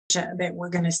that we're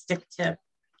going to stick to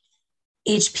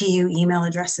HPU email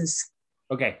addresses.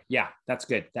 Okay. Yeah, that's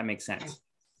good. That makes sense. Okay.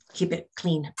 Keep it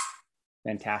clean.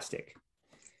 Fantastic.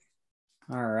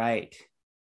 All right.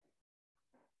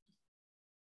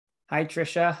 Hi,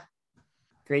 Trisha.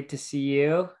 Great to see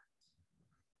you.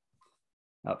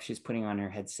 Oh, she's putting on her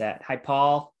headset. Hi,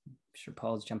 Paul. I'm sure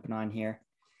Paul's jumping on here.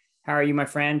 How are you, my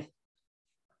friend?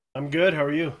 I'm good. How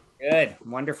are you? Good.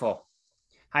 Wonderful.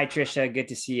 Hi, Trisha. Good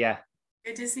to see you.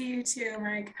 Good to see you too,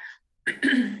 Mike.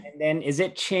 And then is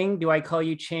it Ching? Do I call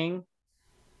you Ching?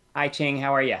 Hi, Ching.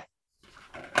 How are you?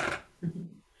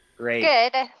 Great.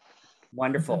 Good.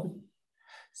 Wonderful.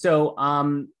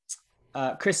 So,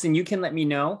 Kristen, you can let me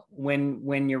know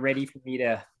when you're ready for me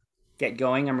to get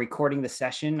going. I'm recording the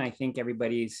session. I think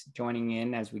everybody's joining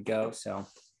in as we go. So,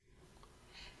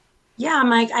 yeah,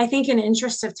 Mike. I think in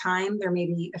interest of time, there may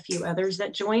be a few others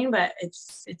that join, but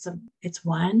it's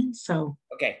one. So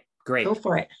okay, great. Go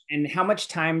for it. And how much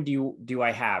time do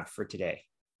I have for today?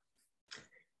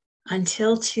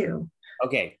 Until 2.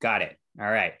 Okay, got it.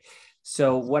 All right.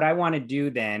 So what I want to do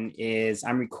then is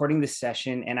I'm recording this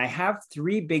session and I have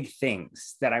 3 big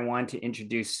things that I want to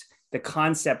introduce the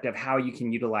concept of how you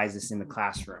can utilize this in the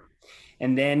classroom.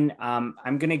 And then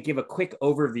I'm going to give a quick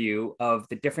overview of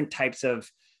the different types of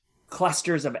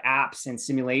clusters of apps and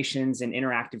simulations and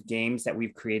interactive games that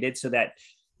we've created so that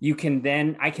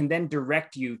I can then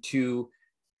direct you to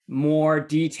more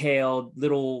detailed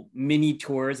little mini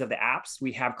tours of the apps.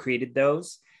 We have created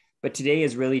those. But today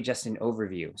is really just an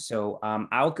overview. So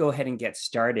I'll go ahead and get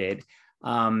started.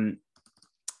 Let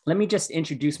me just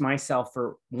introduce myself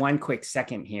for one quick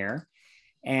second here.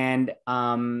 And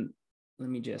let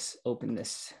me just open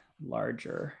this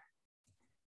larger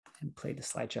and play the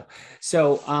slideshow.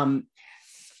 So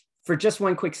for just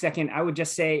one quick second, I would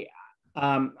just say,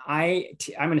 I'm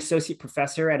an associate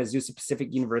professor at Azusa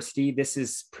Pacific University. This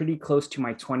is pretty close to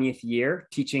my 20th year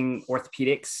teaching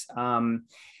orthopedics.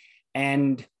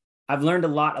 And I've learned a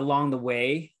lot along the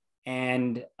way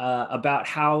and about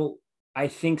how I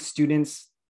think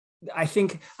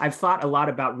I've thought a lot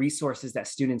about resources that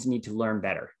students need to learn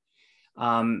better.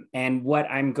 And what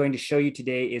I'm going to show you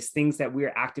today is things that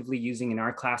we're actively using in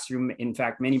our classroom. In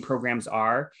fact, many programs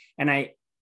are. And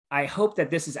I hope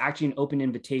that this is actually an open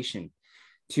invitation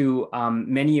to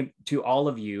all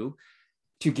of you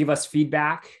to give us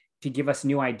feedback, to give us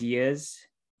new ideas,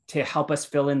 to help us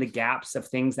fill in the gaps of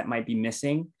things that might be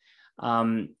missing.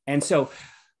 And so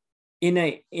in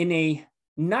a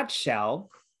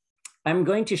nutshell, I'm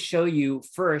going to show you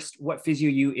first what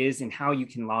PhysioU is and how you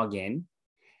can log in.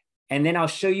 And then I'll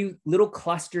show you little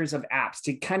clusters of apps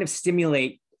to kind of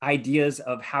stimulate ideas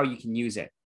of how you can use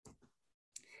it.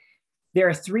 There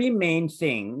are 3 main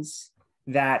things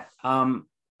that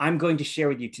I'm going to share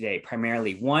with you today,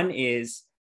 primarily. One is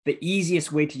the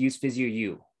easiest way to use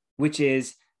PhysioU, which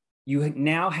is you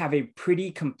now have a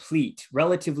pretty complete,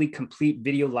 relatively complete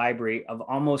video library of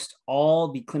almost all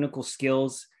the clinical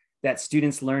skills that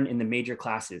students learn in the major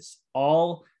classes,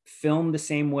 all filmed the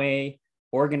same way,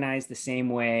 organized the same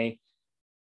way,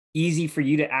 easy for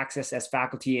you to access as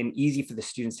faculty and easy for the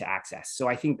students to access. So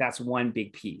I think that's one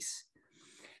big piece.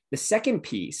 The second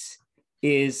piece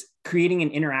is creating an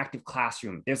interactive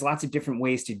classroom. There's lots of different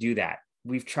ways to do that.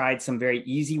 We've tried some very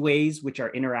easy ways, which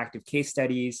are interactive case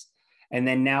studies. And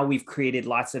then now we've created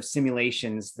lots of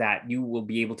simulations that you will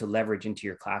be able to leverage into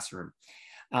your classroom.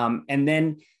 And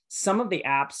then some of the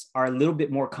apps are a little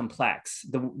bit more complex.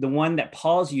 The one that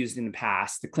Paul's used in the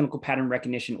past, the clinical pattern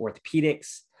recognition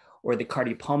orthopedics or the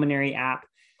cardiopulmonary app,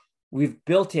 we've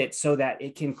built it so that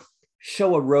it can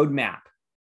show a roadmap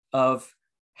of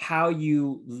how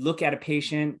you look at a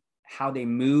patient, how they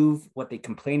move, what they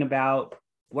complain about,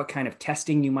 what kind of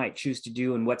testing you might choose to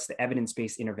do, and what's the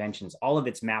evidence-based interventions. All of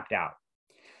it's mapped out.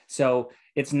 So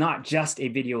it's not just a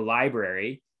video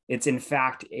library. It's in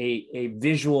fact a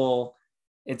visual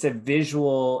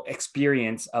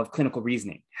experience of clinical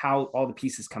reasoning, how all the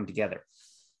pieces come together.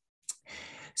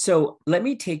 So let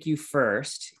me take you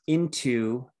first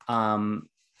into,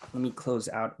 let me close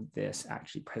out this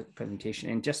presentation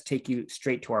and just take you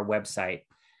straight to our website.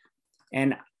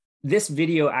 And this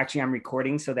video actually I'm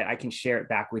recording so that I can share it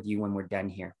back with you when we're done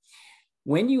here.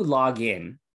 When you log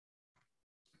in,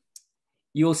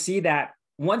 you'll see that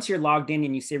once you're logged in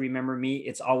and you say, remember me,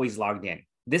 it's always logged in.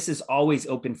 This is always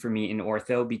open for me in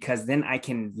ortho because then I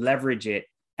can leverage it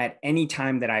at any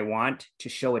time that I want to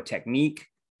show a technique,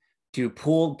 to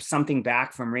pull something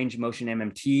back from range of motion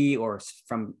MMT or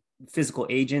from physical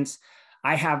agents.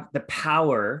 I have the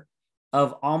power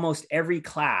of almost every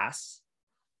class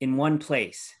in one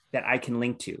place that I can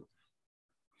link to.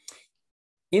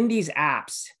 In these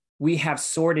apps, we have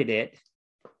sorted it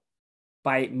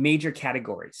by major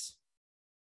categories.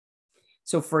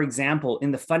 So for example,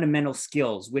 in the fundamental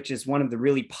skills, which is one of the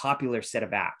really popular set of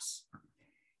apps,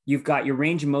 you've got your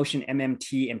range of motion,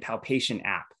 MMT, and palpation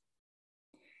app.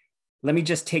 Let me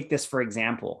just take this for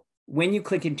example. When you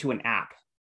click into an app,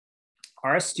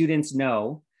 our students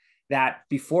know that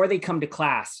before they come to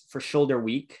class for shoulder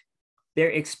week, they're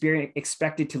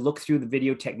expected to look through the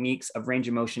video techniques of range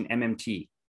of motion, MMT,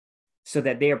 so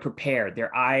that they are prepared.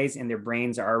 Their eyes and their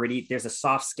brains are already, there's a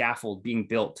soft scaffold being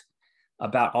built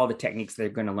about all the techniques they're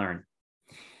going to learn.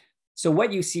 So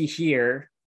what you see here,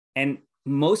 and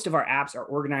most of our apps are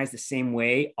organized the same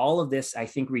way. All of this, I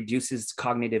think, reduces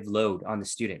cognitive load on the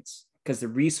students because the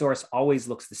resource always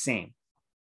looks the same.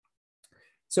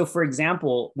 So for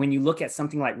example, when you look at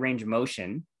something like range of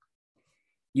motion,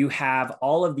 you have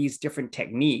all of these different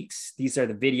techniques. These are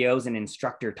the videos and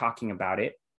instructor talking about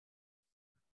it.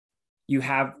 You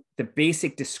have the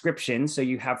basic description. So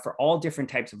you have for all different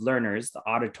types of learners, the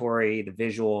auditory, the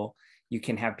visual. You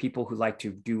can have people who like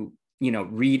to do,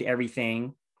 read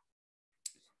everything.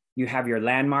 You have your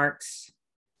landmarks,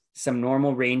 some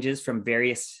normal ranges from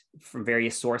various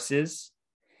sources.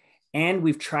 And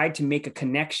we've tried to make a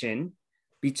connection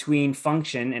between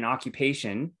function and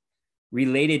occupation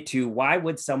related to why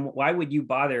would you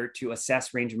bother to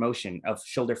assess range of motion of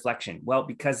shoulder flexion? Well,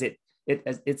 because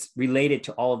it's related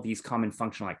to all of these common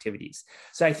functional activities.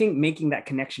 So I think making that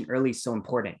connection early is so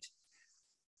important.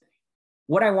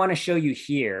 What I want to show you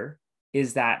here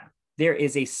is that there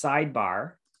is a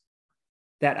sidebar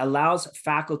that allows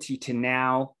faculty to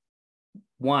now,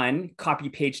 one, copy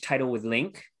page title with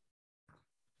link.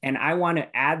 And I want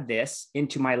to add this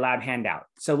into my lab handout.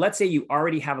 So let's say you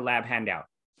already have a lab handout.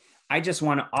 I just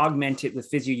want to augment it with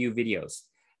PhysioU videos.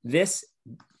 This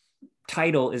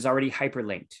title is already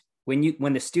hyperlinked.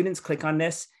 When the students click on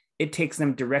this, it takes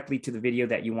them directly to the video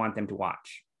that you want them to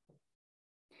watch.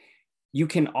 You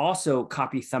can also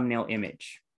copy thumbnail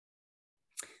image.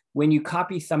 When you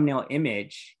copy thumbnail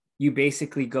image, you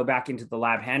basically go back into the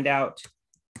lab handout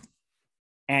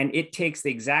and it takes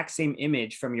the exact same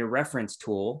image from your reference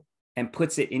tool and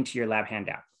puts it into your lab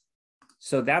handout.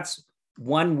 So that's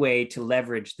one way to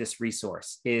leverage this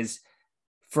resource is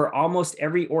for almost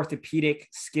every orthopedic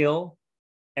skill,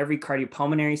 every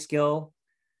cardiopulmonary skill,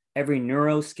 every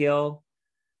neuro skill,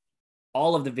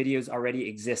 all of the videos already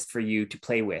exist for you to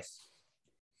play with.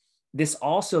 This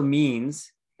also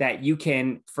means that you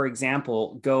can, for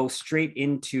example, go straight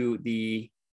into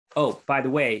oh, by the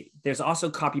way, there's also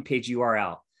copy page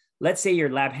URL. Let's say your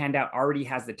lab handout already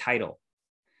has the title.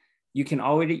 You can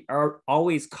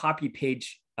always copy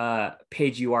page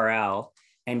URL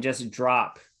and just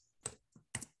drop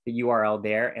the URL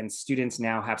there, and students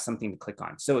now have something to click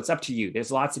on. So it's up to you.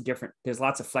 There's lots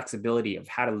of flexibility of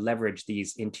how to leverage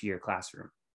these into your classroom.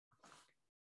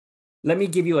 Let me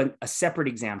give you a separate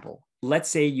example. Let's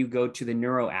say you go to the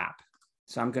neuro app.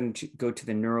 So I'm going to go to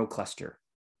the neuro cluster.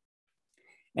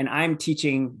 And I'm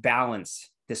teaching balance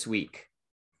this week.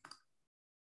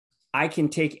 I can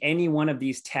take any one of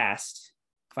these tests,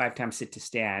 5 times sit to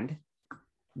stand,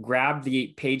 grab the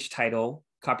page title,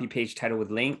 copy page title with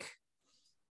link,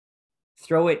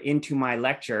 throw it into my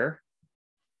lecture.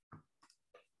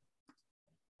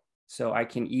 So I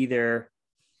can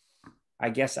I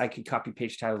guess I could copy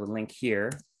page title with link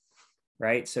here,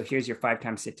 right? So here's your 5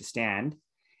 times sit to stand.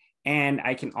 And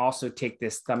I can also take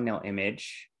this thumbnail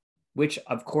image, which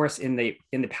of course in the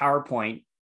PowerPoint,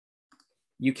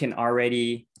 you can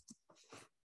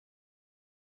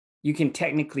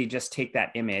technically just take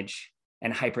that image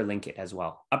and hyperlink it as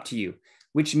well, up to you,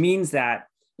 which means that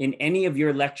in any of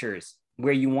your lectures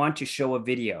where you want to show a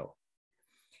video,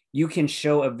 you can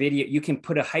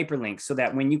put a hyperlink so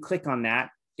that when you click on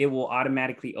that, it will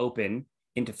automatically open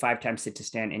into 5 times sit to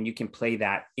stand, and you can play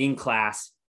that in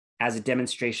class as a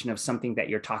demonstration of something that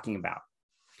you're talking about.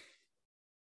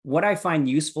 What I find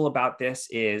useful about this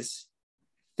is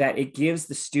that it gives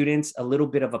the students a little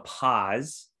bit of a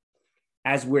pause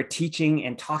as we're teaching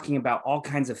and talking about all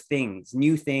kinds of things,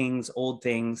 new things, old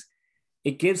things.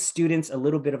 It gives students a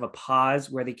little bit of a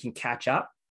pause where they can catch up,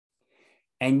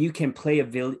 and you can play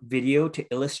a video to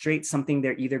illustrate something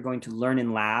they're either going to learn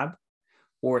in lab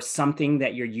or something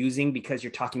that you're using because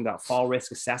you're talking about fall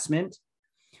risk assessment.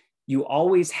 You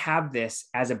always have this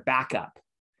as a backup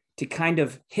to kind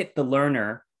of hit the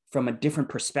learner from a different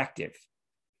perspective.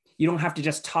 You don't have to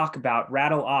just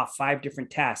rattle off 5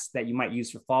 different tests that you might use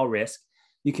for fall risk.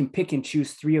 You can pick and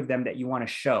choose 3 of them that you want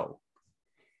to show.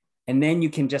 And then you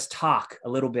can just talk a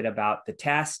little bit about the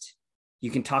test. You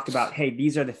can talk about, hey,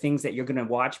 these are the things that you're going to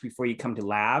watch before you come to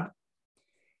lab.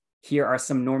 Here are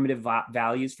some normative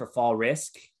values for fall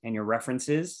risk and your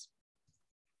references.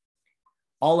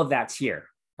 all of that's here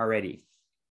already.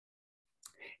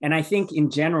 And I think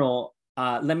in general,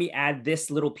 let me add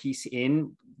this little piece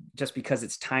in just because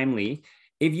it's timely.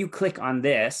 If you click on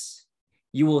this,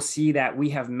 you will see that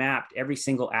we have mapped every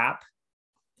single app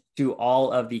to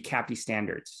all of the CAPTI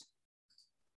standards.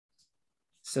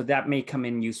 So that may come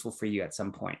in useful for you at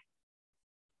some point.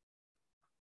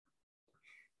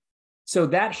 So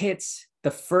that hits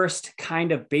the first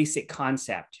kind of basic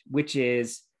concept, which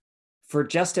is for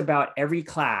just about every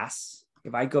class,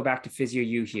 if I go back to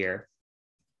PhysioU here,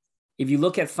 if you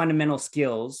look at fundamental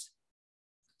skills,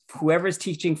 whoever's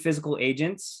teaching physical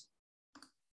agents,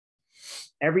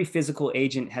 every physical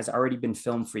agent has already been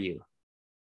filmed for you.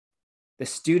 The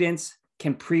students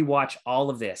can pre-watch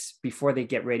all of this before they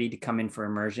get ready to come in for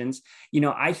immersions. You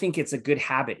know, I think it's a good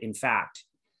habit, in fact,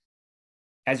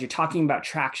 as you're talking about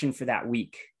traction for that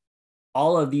week,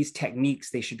 all of these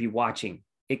techniques they should be watching.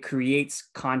 It creates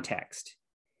context.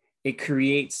 It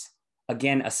creates,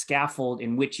 again, a scaffold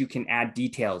in which you can add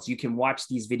details. You can watch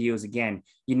these videos again.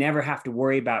 You never have to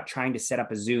worry about trying to set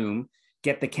up a Zoom,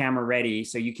 get the camera ready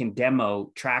so you can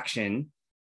demo traction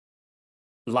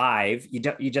live.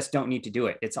 You just don't need to do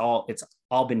it. It's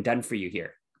all been done for you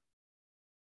here.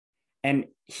 And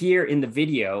here in the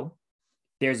video,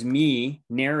 there's me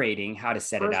narrating how to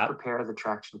set it up. First, prepare the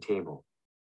traction table.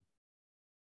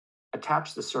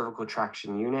 Attach the cervical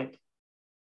traction unit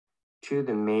to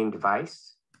the main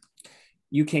device.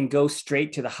 You can go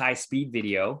straight to the high-speed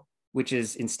video, which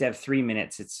is instead of 3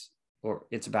 minutes,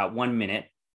 it's about 1 minute,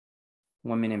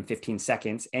 1 minute and 15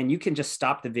 seconds. And you can just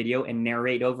stop the video and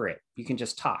narrate over it. You can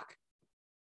just talk.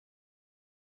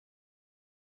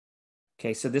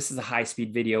 Okay, so this is a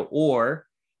high-speed video, or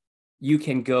you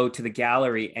can go to the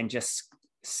gallery and just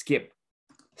skip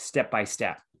step by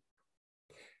step.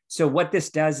 So what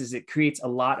this does is it creates a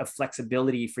lot of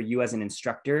flexibility for you as an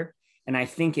instructor. And I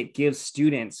think it gives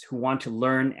students who want to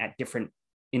learn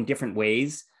in different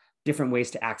ways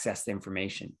to access the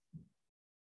information.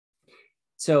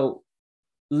 So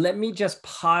let me just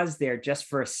pause there just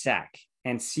for a sec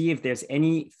and see if there's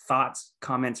any thoughts,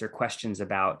 comments, or questions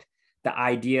about the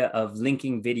idea of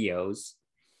linking videos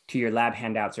to your lab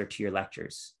handouts or to your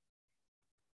lectures.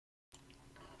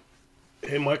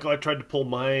 Hey, Michael, I tried to pull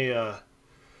my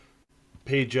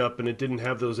page up and it didn't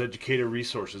have those educator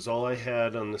resources. All I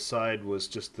had on the side was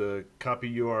just the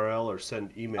copy URL or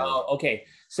send email. Oh, okay.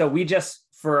 So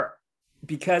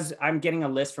because I'm getting a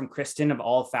list from Kristen of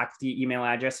all faculty email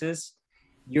addresses,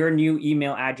 your new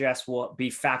email address will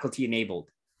be faculty enabled.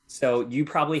 So you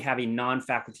probably have a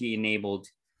non-faculty enabled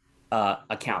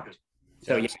account.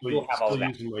 So yeah, you'll have all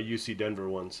that. Still using my UC Denver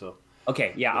one. So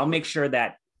okay, yeah, I'll make sure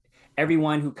that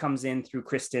everyone who comes in through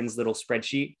Kristen's little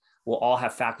spreadsheet will all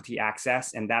have faculty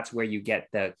access, and that's where you get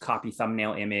the copy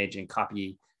thumbnail image and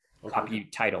copy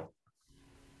title.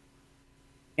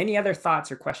 Any other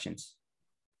thoughts or questions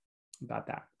about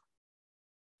that?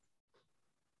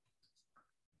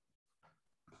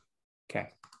 Okay,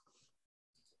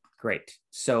 great.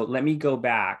 So let me go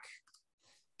back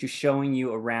to showing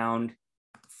you around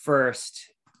first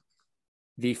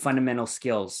the fundamental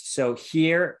skills. So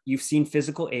here you've seen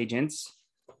physical agents.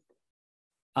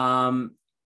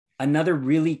 Another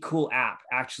really cool app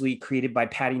actually created by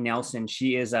Patty Nelson.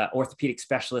 She is an orthopedic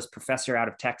specialist professor out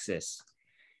of Texas.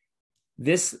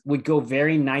 This would go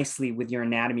very nicely with your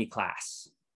anatomy class.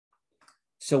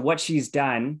 So what she's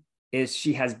done is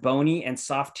she has bony and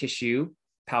soft tissue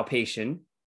palpation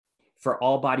for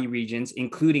all body regions,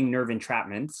 including nerve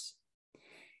entrapments.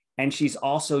 And she's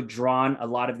also drawn a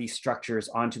lot of these structures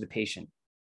onto the patient.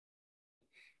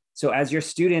 So as your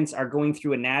students are going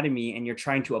through anatomy and you're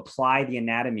trying to apply the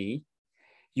anatomy,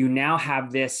 you now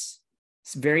have this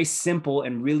very simple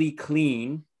and really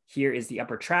clean. Here is the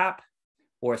upper trap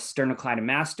or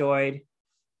sternocleidomastoid,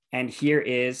 and here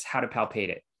is how to palpate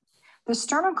it. The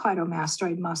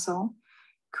sternocleidomastoid muscle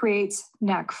creates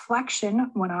neck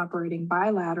flexion when operating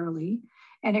bilaterally,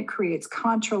 and it creates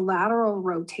contralateral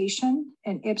rotation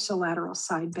and ipsilateral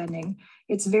side bending.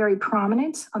 It's very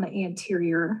prominent on the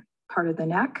anterior part of the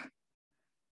neck,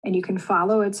 and you can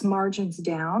follow its margins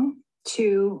down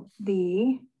to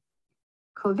the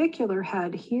clavicular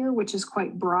head here, which is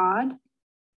quite broad,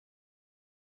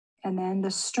 and then the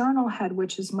sternal head,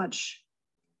 which is much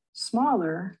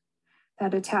smaller,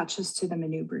 that attaches to the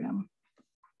manubrium.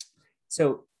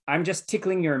 So I'm just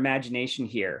tickling your imagination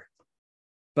here,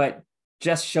 but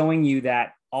just showing you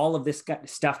that all of this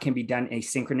stuff can be done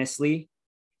asynchronously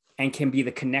and can be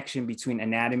the connection between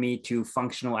anatomy to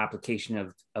functional application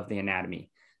of the anatomy.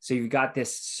 So you've got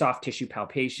this soft tissue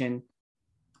palpation.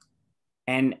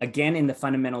 And again, in the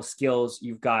fundamental skills,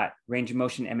 you've got range of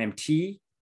motion MMT,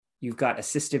 You've got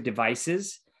assistive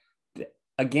devices.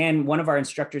 Again, one of our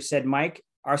instructors said, Mike,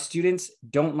 our students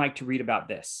don't like to read about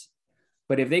this,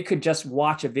 but if they could just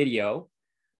watch a video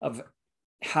of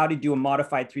how to do a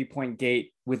modified 3-point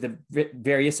gait with the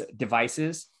various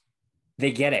devices,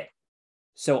 they get it.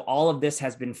 So all of this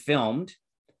has been filmed.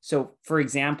 So for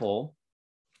example,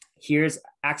 here's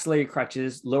axillary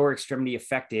crutches, lower extremity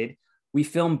affected. We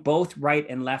film both right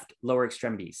and left lower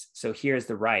extremities. So here's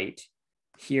the right,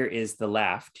 here is the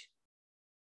left.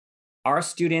 Our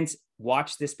students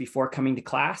watch this before coming to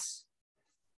class.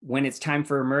 When it's time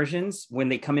for immersions, when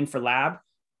they come in for lab,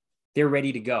 they're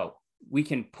ready to go. We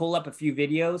can pull up a few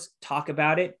videos, talk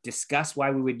about it, discuss why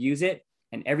we would use it,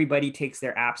 and everybody takes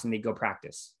their apps and they go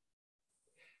practice.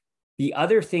 The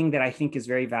other thing that I think is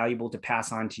very valuable to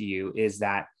pass on to you is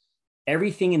that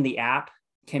everything in the app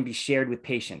can be shared with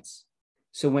patients.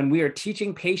 So when we are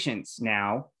teaching patients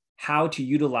now how to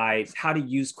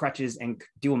use crutches and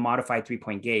do a modified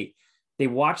 3-point gait, they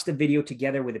watch the video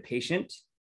together with a patient,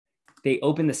 they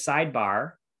open the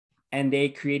sidebar, and they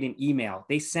create an email.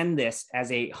 They send this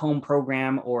as a home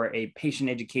program or a patient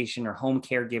education or home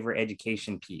caregiver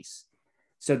education piece.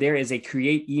 So there is a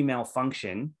create email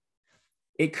function.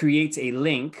 It creates a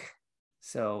link.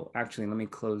 So actually, let me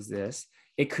close this.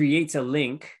 It creates a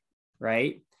link,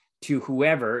 right, to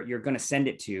whoever you're going to send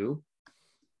it to.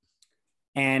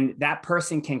 And that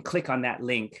person can click on that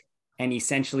link and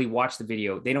essentially watch the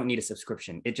video. They don't need a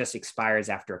subscription. It just expires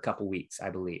after a couple weeks, I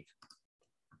believe.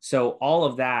 So all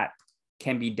of that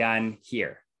can be done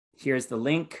here. Here's the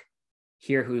link.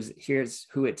 Here's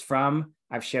who it's from.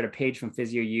 I've shared a page from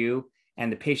PhysioU,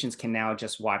 and the patients can now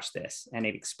just watch this, and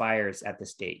it expires at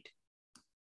this date.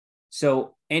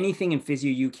 So anything in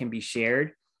PhysioU can be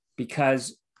shared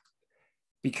because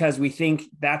we think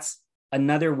that's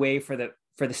another way for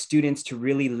the students to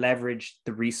really leverage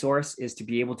the resource, is to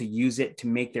be able to use it to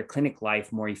make their clinic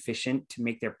life more efficient, to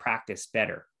make their practice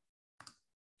better.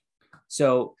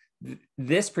 So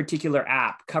this particular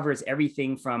app covers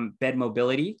everything from bed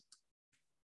mobility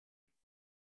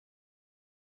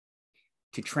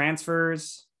to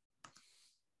transfers,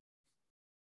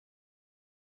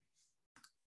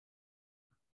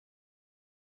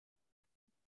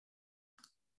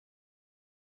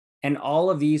 and all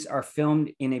of these are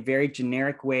filmed in a very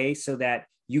generic way so that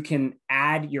you can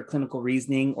add your clinical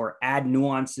reasoning or add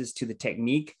nuances to the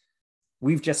technique.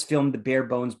 We've just filmed the bare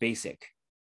bones basic.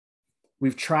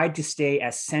 We've tried to stay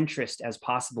as centrist as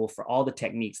possible for all the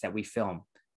techniques that we film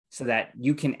so that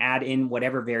you can add in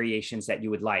whatever variations that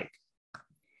you would like.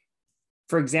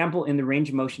 For example, in the range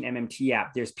of motion MMT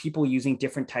app, there's people using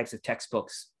different types of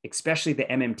textbooks, especially the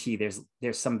MMT.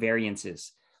 There's some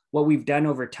variances. What we've done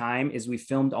over time is we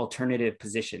filmed alternative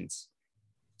positions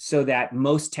so that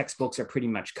most textbooks are pretty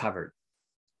much covered.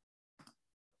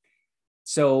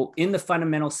 So in the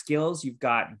fundamental skills, you've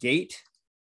got gait.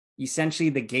 Essentially,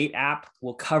 the gait app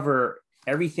will cover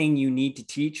everything you need to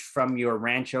teach from your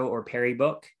Rancho or Perry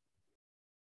book,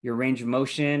 your range of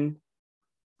motion,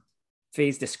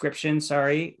 phase description,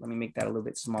 sorry, let me make that a little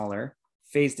bit smaller.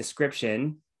 Phase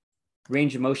description,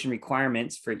 range of motion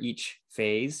requirements for each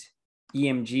phase,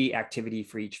 EMG activity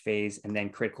for each phase, and then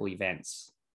critical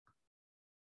events.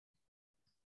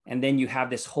 And then you have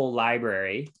this whole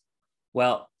library.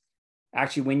 Well,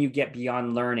 actually, when you get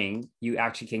beyond learning, you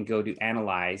actually can go to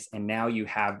analyze, and now you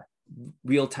have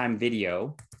real-time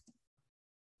video.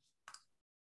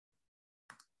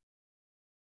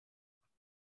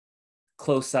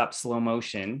 Close-up slow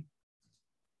motion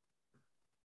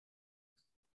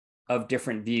of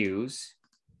different views,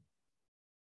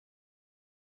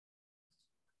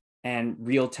 and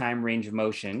real-time range of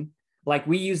motion. Like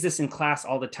we use this in class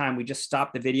all the time. We just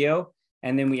stop the video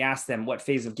and then we ask them, what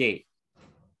phase of gait,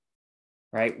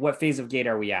 right? What phase of gait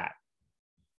are we at?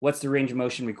 What's the range of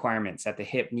motion requirements at the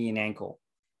hip, knee, and ankle?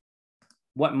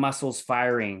 What muscles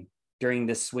firing during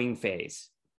this swing phase?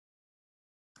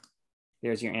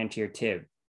 There's your anterior tib.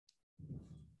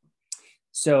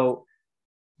 So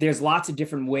there's lots of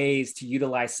different ways to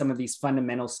utilize some of these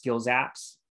fundamental skills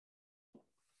apps.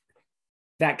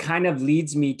 That kind of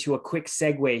leads me to a quick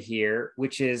segue here,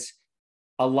 which is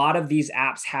a lot of these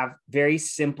apps have very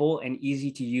simple and easy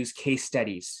to use case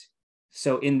studies.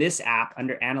 So in this app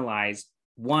under Analyze,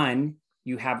 one,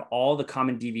 you have all the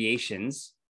common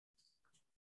deviations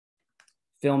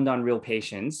filmed on real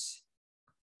patients.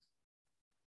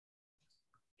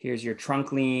 Here's your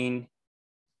trunk lean.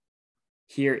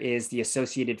 Here is the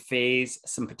associated phase,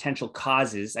 some potential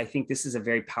causes. I think this is a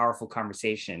very powerful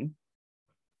conversation.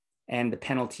 And the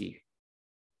penalty.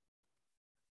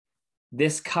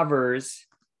 This covers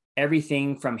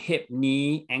everything from hip,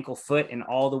 knee, ankle, foot, and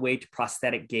all the way to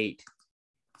prosthetic gait.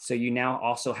 So you now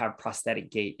also have prosthetic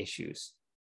gait issues.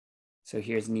 So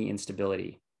here's knee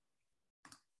instability.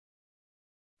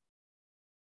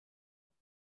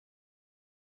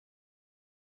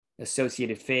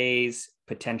 Associated phase,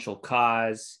 potential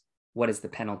cause, what is the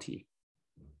penalty?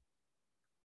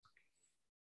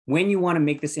 When you want to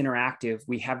make this interactive,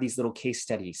 we have these little case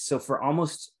studies. So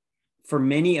for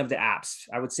many of the apps,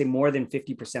 I would say more than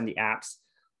 50% of the apps,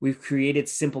 we've created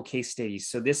simple case studies.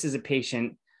 So this is a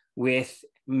patient with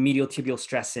medial tibial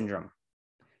stress syndrome.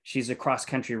 She's a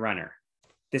cross-country runner.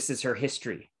 This is her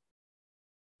history.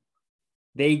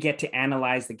 They get to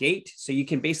analyze the gait. So you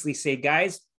can basically say,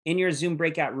 guys, in your Zoom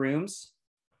breakout rooms,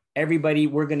 everybody,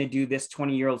 we're going to do this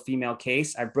 20-year-old female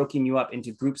case. I've broken you up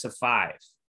into groups of 5.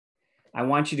 I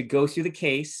want you to go through the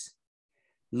case,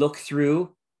 look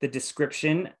through the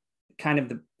description, kind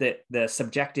of the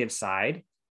subjective side.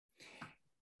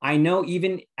 I know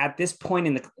even at this point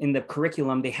in the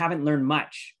curriculum, they haven't learned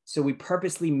much. So we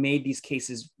purposely made these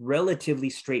cases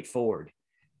relatively straightforward.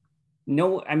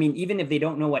 No, I mean, even if they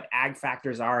don't know what ag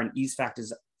factors are and ease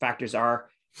factors are,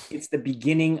 it's the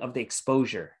beginning of the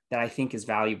exposure that I think is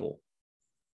valuable.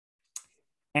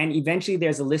 And eventually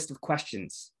there's a list of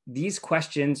questions. These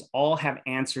questions all have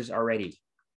answers already.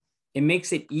 It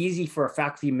makes it easy for a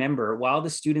faculty member while the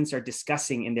students are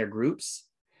discussing in their groups.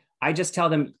 I just tell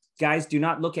them, guys, do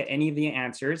not look at any of the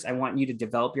answers. I want you to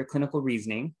develop your clinical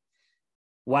reasoning.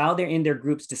 While they're in their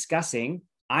groups discussing,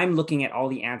 I'm looking at all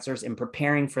the answers and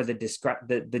preparing for the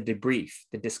debrief,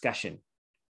 the discussion.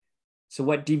 So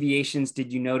what deviations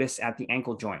did you notice at the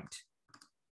ankle joint?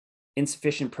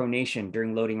 Insufficient pronation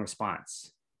during loading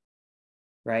response,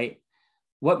 right?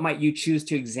 What might you choose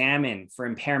to examine for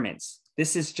impairments?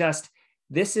 This is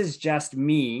just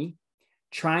me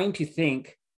trying to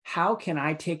think, how can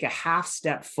I take a half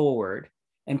step forward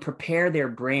and prepare their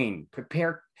brain,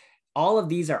 all of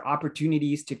these are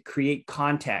opportunities to create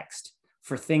context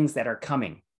for things that are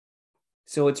coming.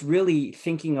 So it's really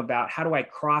thinking about how do I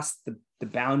cross the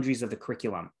boundaries of the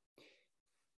curriculum.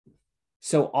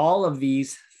 So all of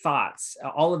these thoughts,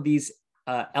 all of these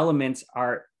elements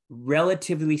are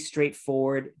relatively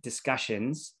straightforward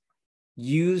discussions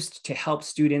used to help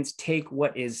students take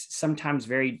what is sometimes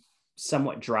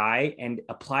somewhat dry and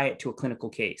apply it to a clinical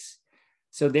case.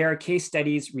 So there are case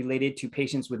studies related to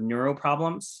patients with neuro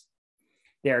problems.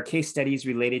 There are case studies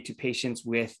related to patients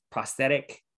with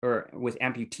prosthetic or with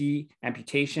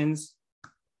amputations.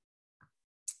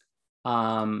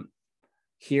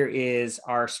 Here is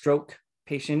our stroke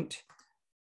patient,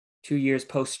 2 years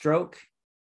post-stroke.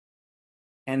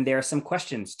 And there are some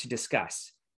questions to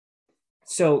discuss.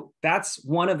 So that's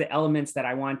one of the elements that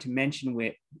I want to mention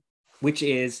which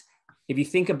is, if you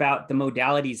think about the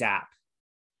modalities app,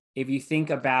 if you think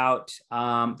about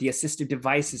the assistive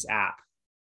devices app,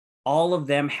 all of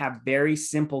them have very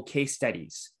simple case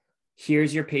studies.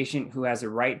 Here's your patient who has a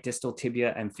right distal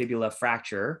tibia and fibula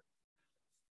fracture.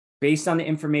 Based on the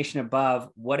information above,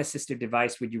 what assistive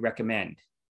device would you recommend?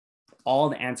 All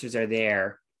the answers are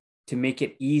there to make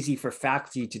it easy for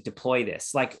faculty to deploy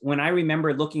this. Like when I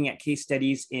remember looking at case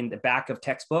studies in the back of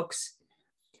textbooks,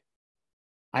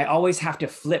 I always have to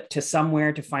flip to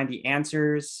somewhere to find the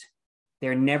answers.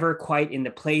 They're never quite in the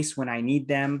place when I need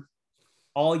them.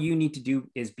 All you need to do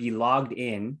is be logged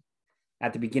in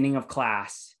at the beginning of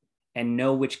class and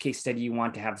know which case study you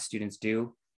want to have the students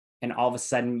do. And all of a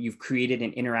sudden you've created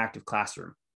an interactive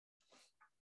classroom.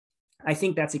 I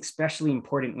think that's especially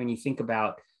important when you think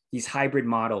about these hybrid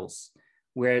models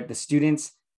where the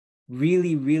students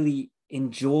really, really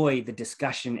enjoy the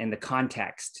discussion and the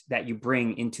context that you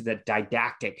bring into the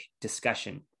didactic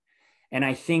discussion. And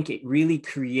I think it really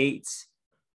creates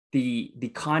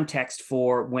the context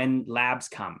for when labs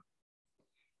come.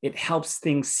 It helps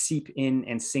things seep in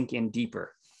and sink in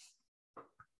deeper.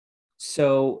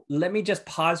 So let me just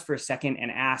pause for a second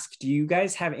and ask, do you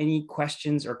guys have any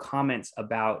questions or comments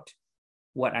about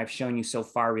what I've shown you so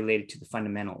far related to the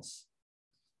fundamentals?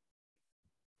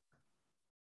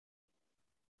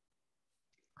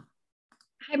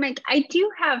 Hi, Mike. I do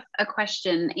have a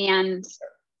question, and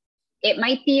it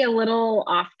might be a little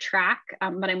off track,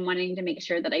 but I'm wanting to make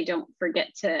sure that I don't forget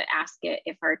to ask it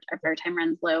if our time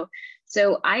runs low.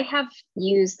 So I have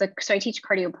used so I teach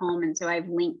cardiopulm, and so I've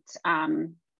linked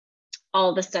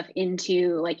all the stuff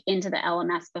into the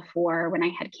LMS before when I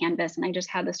had Canvas, and I just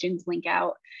had the students link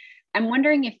out. I'm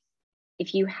wondering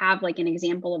if you have like an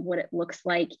example of what it looks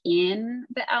like in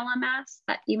the LMS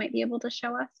that you might be able to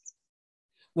show us.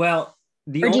 Well,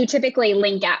 do you typically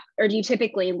link out and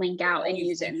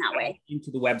use it in that way?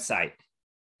 Into the website.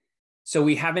 So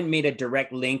we haven't made a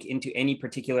direct link into any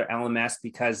particular LMS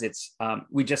because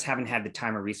we just haven't had the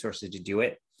time or resources to do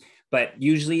it. But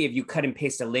usually if you cut and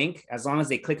paste a link, as long as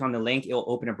they click on the link, it'll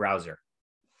open a browser.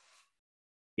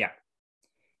 Yeah.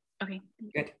 Okay.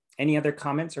 Good. Any other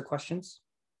comments or questions?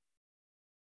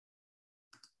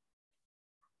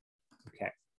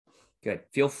 Okay, good.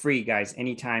 Feel free, guys,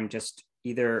 anytime, just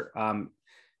either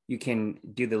you can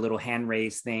do the little hand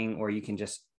raise thing, or you can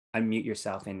just unmute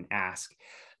yourself and ask.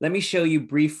 Let me show you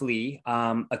briefly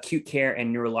acute care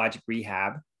and neurologic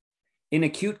rehab. In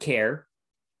acute care,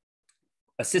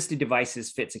 assisted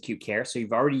devices fits acute care. So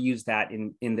you've already used that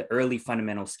in the early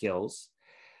fundamental skills.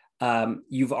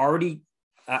 You've already,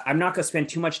 I'm not going to spend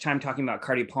too much time talking about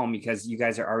cardiopulmonary because you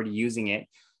guys are already using it.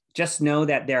 Just know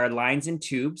that there are lines and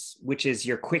tubes, which is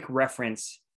your quick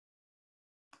reference.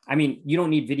 I mean, you don't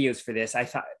need videos for this. I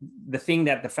thought the thing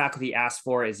that the faculty asked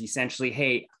for is essentially,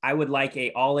 hey, I would like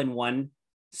a all-in-one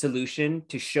solution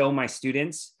to show my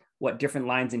students what different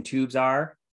lines and tubes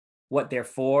are, what they're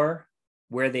for,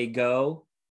 where they go,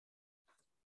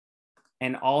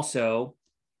 and also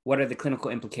what are the clinical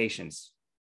implications.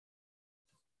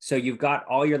 So you've got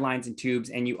all your lines and tubes,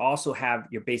 and you also have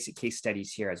your basic case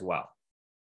studies here as well.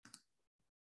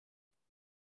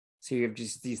 So you have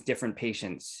just these different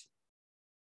patients.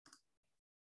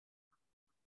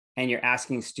 And you're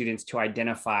asking students to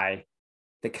identify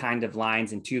the kind of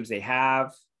lines and tubes they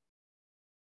have.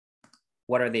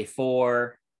 What are they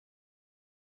for?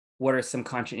 What are some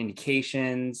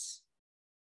contraindications?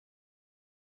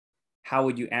 How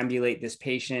would you ambulate this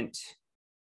patient?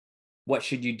 What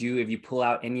should you do if you pull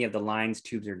out any of the lines,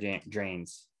 tubes, or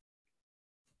drains?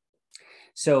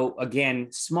 So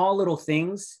again, small little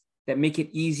things that make it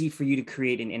easy for you to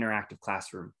create an interactive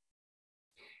classroom.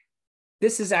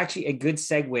 This is actually a good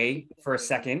segue for a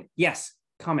second. Yes,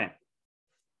 comment.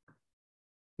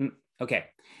 Okay.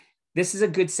 This is a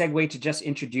good segue to just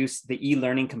introduce the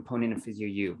e-learning component of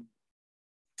PhysioU.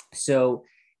 So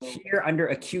here under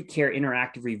acute care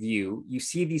interactive review, you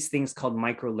see these things called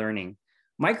micro-learning.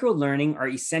 Micro-learning are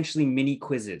essentially mini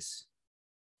quizzes.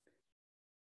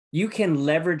 You can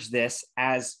leverage this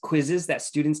as quizzes that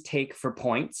students take for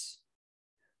points,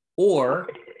 or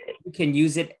you can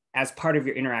use it as part of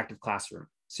your interactive classroom.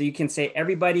 So you can say,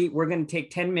 everybody, we're going to take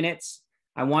 10 minutes.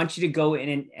 I want you to go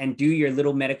in and do your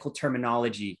little medical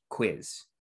terminology quiz.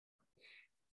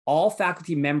 All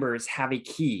faculty members have a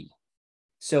key.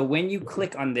 So when you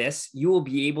click on this, you will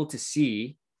be able to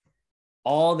see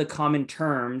all the common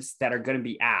terms that are going to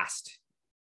be asked,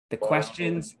 the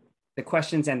questions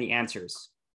and the answers.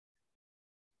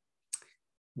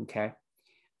 Okay.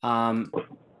 Hang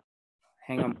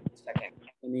on a second.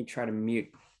 Let me try to mute.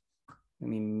 Let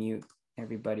me mute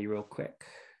everybody real quick.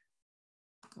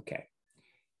 Okay.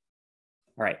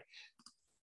 All right.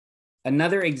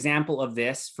 Another example of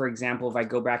this, for example, if I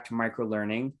go back to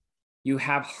micro-learning, you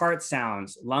have heart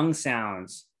sounds, lung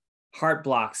sounds, heart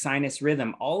block, sinus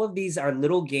rhythm. All of these are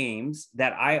little games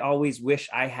that I always wish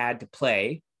I had to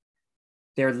play.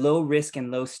 They're low risk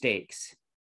and low stakes.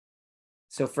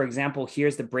 So for example,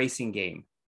 here's the bracing game.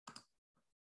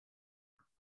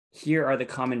 Here are the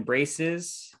common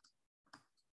braces.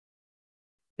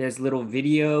 There's little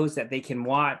videos that they can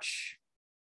watch.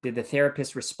 Did the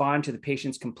therapist respond to the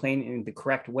patient's complaint in the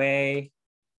correct way?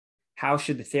 How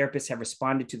should the therapist have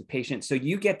responded to the patient? So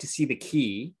you get to see the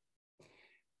key.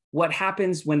 What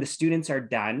happens when the students are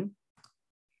done?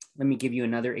 Let me give you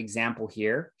another example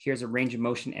here. Here's a range of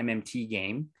motion MMT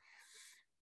game.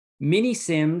 Mini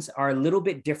sims are a little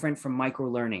bit different from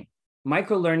micro-learning.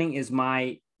 Micro-learning is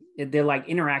they're like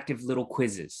interactive little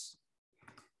quizzes.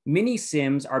 Mini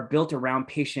sims are built around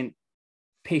patient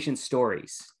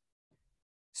stories.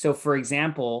 So for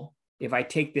example, if I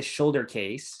take this shoulder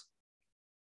case,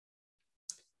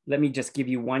 let me just give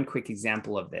you one quick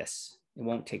example of this. It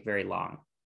won't take very long.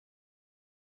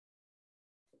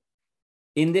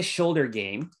 In this shoulder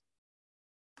game,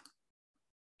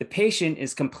 the patient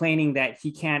is complaining that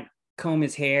he can't comb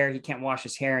his hair, he can't wash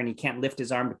his hair, and he can't lift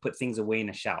his arm to put things away in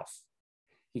a shelf.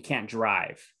 He can't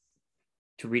drive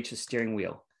to reach the steering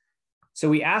wheel. So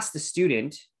we asked the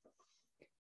student,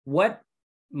 what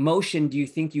motion do you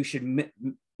think you should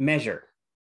measure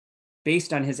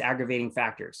based on his aggravating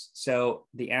factors? So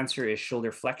the answer is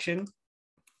shoulder flexion.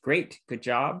 Great, good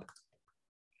job.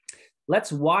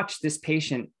 Let's watch this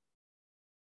patient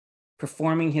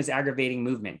performing his aggravating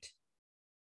movement.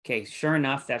 Okay, sure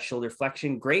enough, that shoulder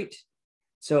flexion, great.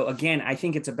 So again, I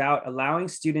think it's about allowing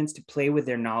students to play with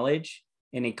their knowledge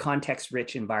in a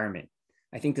context-rich environment.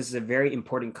 I think this is a very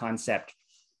important concept.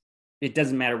 It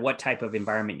doesn't matter what type of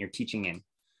environment you're teaching in.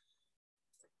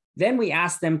 Then we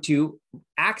ask them to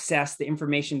access the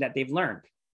information that they've learned.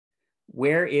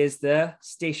 Where is the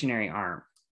stationary arm?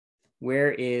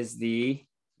 Where is the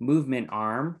movement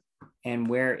arm? And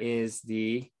where is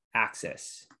the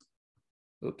axis?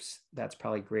 Oops, that's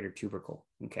probably greater tubercle.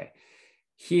 Okay.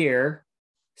 Here,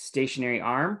 stationary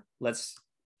arm. Let's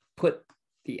put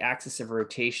the axis of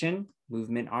rotation,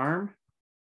 movement arm.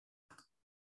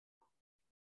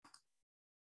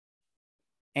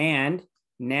 And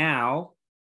now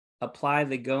apply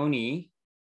the goni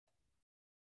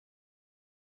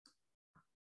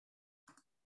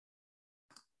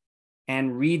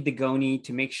and read the goni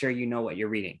to make sure you know what you're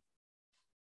reading.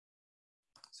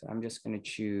 So I'm just going to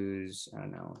choose, I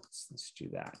don't know, let's do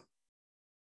that.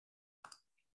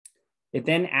 It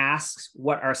then asks,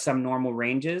 what are some normal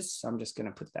ranges? So I'm just going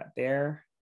to put that there.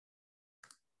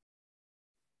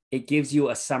 It gives you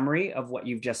a summary of what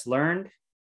you've just learned.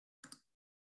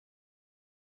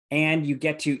 And you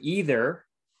get to either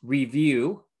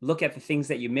review, look at the things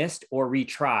that you missed, or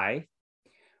retry.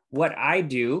 What I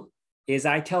do is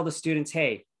I tell the students,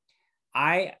 hey,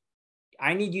 I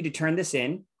need you to turn this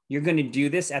in. You're going to do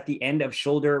this at the end of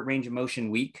shoulder range of motion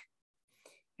week.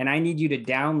 And I need you to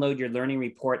download your learning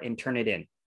report and turn it in.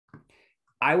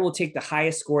 I will take the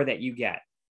highest score that you get.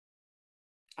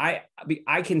 I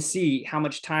can see how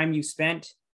much time you spent,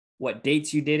 what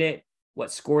dates you did it,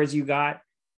 what scores you got.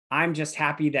 I'm just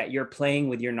happy that you're playing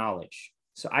with your knowledge.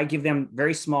 So I give them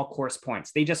very small course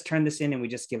points. They just turn this in and we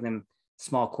just give them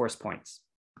small course points.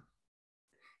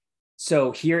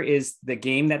 So here is the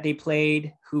game that they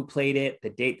played, who played it, the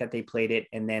date that they played it,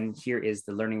 and then here is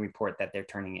the learning report that they're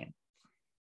turning in.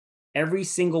 Every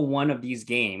single one of these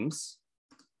games,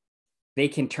 they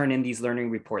can turn in these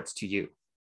learning reports to you.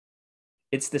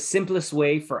 It's the simplest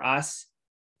way for us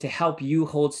to help you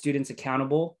hold students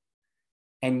accountable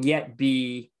and yet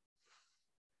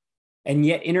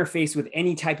interface with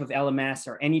any type of LMS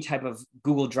or any type of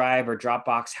Google Drive or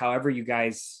Dropbox, however you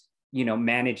guys,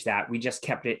 manage that. We just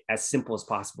kept it as simple as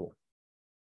possible.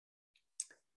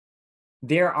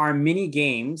 There are many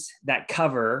games that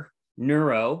cover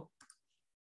neuro.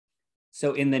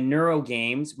 So in the neuro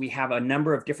games, we have a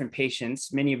number of different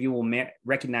patients. Many of you will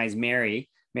recognize Mary.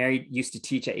 Mary used to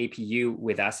teach at HPU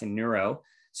with us in neuro.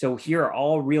 So here are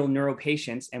all real neuro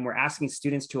patients, and we're asking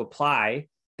students to apply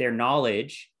their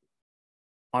knowledge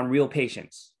on real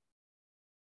patients.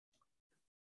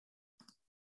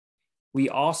 We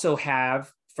also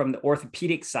have, from the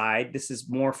orthopedic side, this is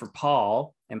more for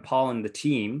Paul and the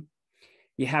team,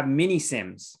 you have mini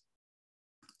sims.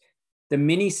 The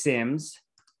mini sims,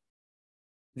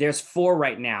 there's 4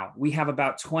 right now. We have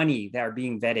about 20 that are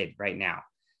being vetted right now.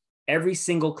 Every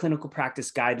single clinical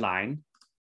practice guideline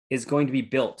is going to be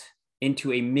built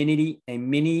into a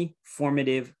mini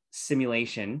formative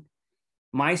simulation.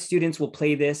 My students will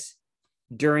play this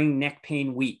during neck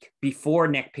pain week, before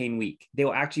neck pain week. They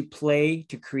will actually play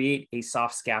to create a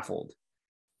soft scaffold.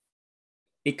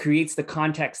 It creates the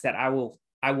context that I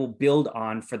will build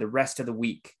on for the rest of the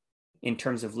week in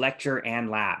terms of lecture and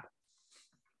lab.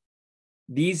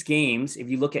 These games, if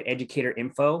you look at educator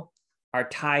info, are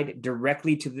tied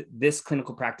directly to this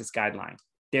clinical practice guideline.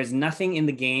 There's nothing in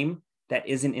the game that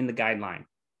isn't in the guideline.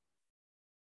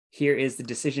 Here is the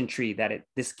decision tree that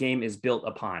this game is built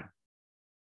upon.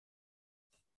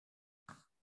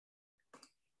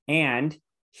 And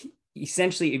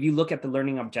essentially, if you look at the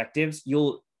learning objectives,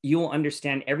 you'll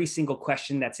understand every single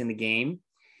question that's in the game.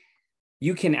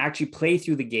 You can actually play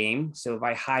through the game. So if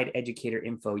I hide educator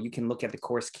info, you can look at the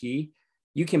course key.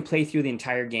 You can play through the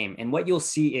entire game. And what you'll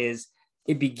see is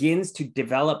it begins to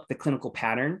develop the clinical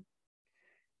pattern.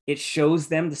 It shows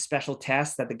them the special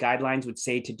tests that the guidelines would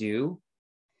say to do.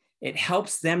 It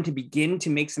helps them to begin to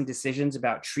make some decisions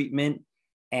about treatment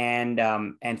and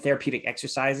therapeutic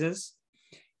exercises.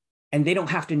 And they don't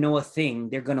have to know a thing.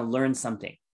 They're going to learn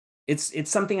something. It's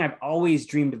something I've always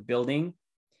dreamed of building,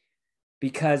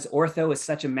 because ortho is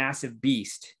such a massive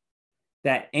beast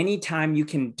that anytime you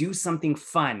can do something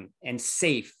fun and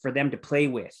safe for them to play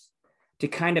with, to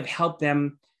kind of help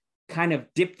them kind of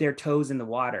dip their toes in the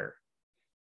water,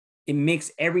 it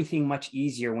makes everything much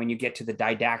easier when you get to the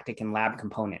didactic and lab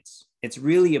components. It's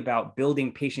really about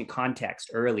building patient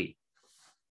context early.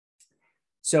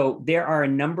 So there are a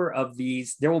number of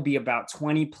these. There will be about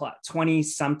 20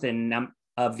 something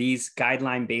of these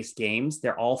guideline-based games.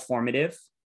 They're all formative.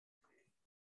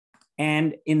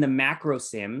 And in the macro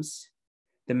sims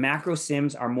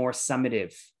are more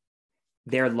summative.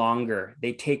 They're longer.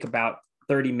 They take about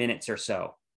 30 minutes or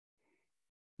so.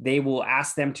 They will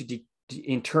ask them to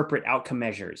interpret outcome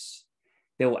measures.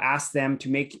 They will ask them to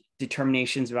make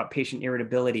determinations about patient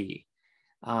irritability.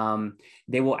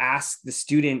 They will ask the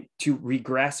student to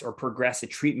regress or progress a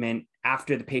treatment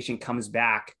after the patient comes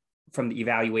back from the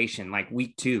evaluation, like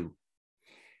week 2.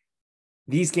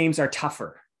 These games are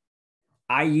tougher.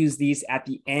 I use these at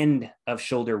the end of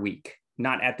shoulder week,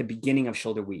 not at the beginning of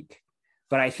shoulder week.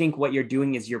 But I think what you're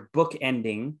doing is you're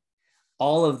bookending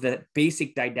all of the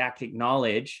basic didactic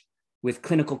knowledge with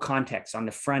clinical context on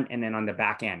the front and then on the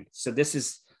back end. So this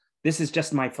is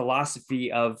just my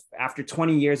philosophy of, after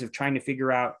 20 years of trying to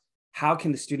figure out how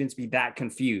can the students be that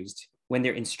confused when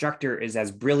their instructor is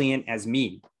as brilliant as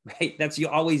me, right? That's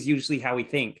always usually how we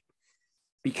think,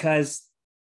 because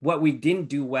what we didn't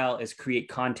do well is create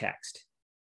context.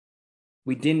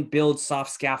 We didn't build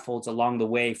soft scaffolds along the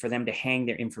way for them to hang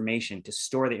their information, to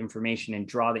store the information and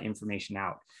draw the information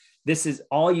out. This is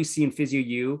all you see in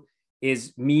PhysioU,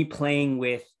 is me playing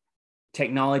with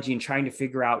technology and trying to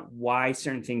figure out why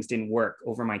certain things didn't work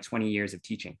over my 20 years of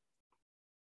teaching.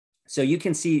 So you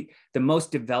can see the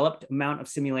most developed amount of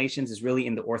simulations is really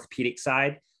in the orthopedic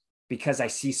side, because I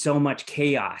see so much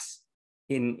chaos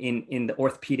in the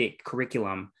orthopedic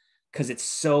curriculum, because it's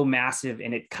so massive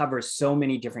and it covers so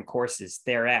many different courses: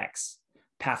 TheraX,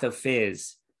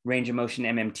 Pathophys, range of motion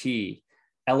MMT,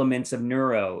 elements of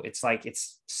neuro. It's like,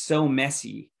 it's so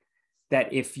messy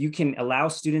that if you can allow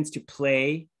students to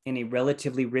play in a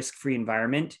relatively risk-free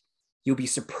environment, you'll be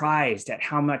surprised at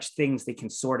how much things they can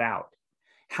sort out,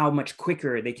 how much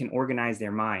quicker they can organize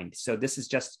their mind. So this is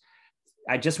just,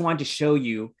 I just wanted to show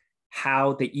you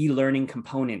how the e-learning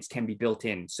components can be built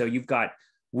in. So you've got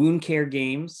wound care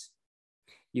games,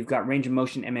 you've got range of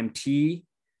motion MMT,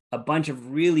 a bunch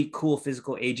of really cool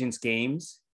physical agents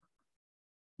games,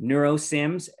 neuro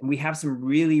sims. And we have some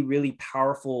really, really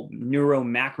powerful neuro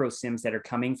macro sims that are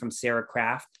coming from Sarah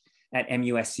Kraft at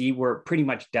MUSC. We're pretty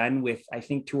much done with, I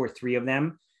think, 2 or 3 of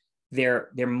them. They're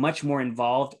much more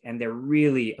involved and they're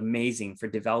really amazing for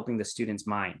developing the student's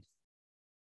mind.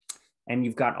 And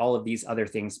you've got all of these other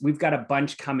things. We've got a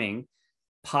bunch coming: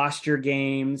 posture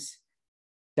games,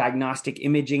 diagnostic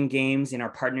imaging games in our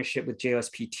partnership with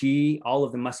JOSPT. All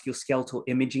of the musculoskeletal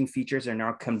imaging features are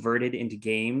now converted into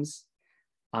games.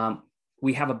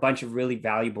 We have a bunch of really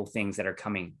valuable things that are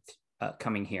coming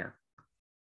here.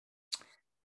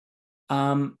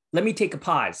 Let me take a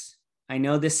pause. I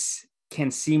know this can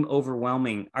seem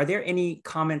overwhelming. Are there any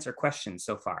comments or questions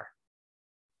so far?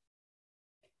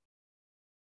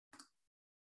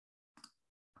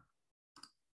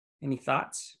 Any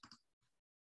thoughts?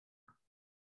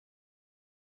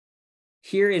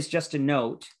 Here is just a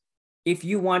note. If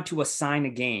you want to assign a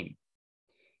game,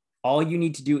 all you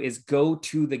need to do is go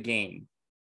to the game,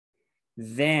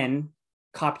 then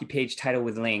copy page title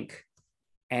with link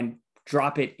and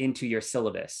drop it into your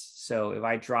syllabus. So if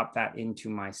I drop that into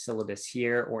my syllabus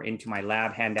here or into my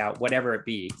lab handout, whatever it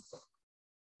be,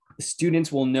 the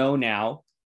students will know now,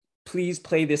 please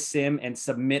play this sim and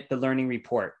submit the learning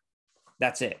report.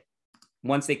 That's it.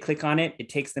 Once they click on it, it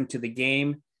takes them to the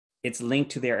game. It's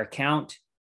linked to their account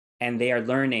and they are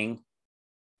learning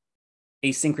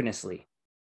asynchronously.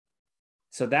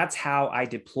 So that's how I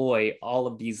deploy all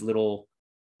of these little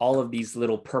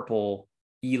purple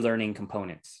e-learning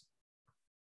components.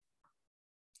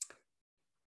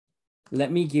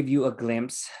 Let me give you a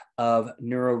glimpse of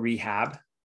neuro rehab.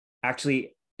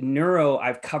 Actually, neuro,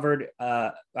 I've covered,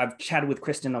 I've chatted with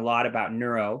Kristen a lot about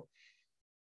neuro.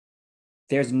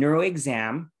 There's neuro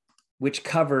exam, which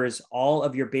covers all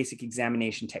of your basic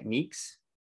examination techniques,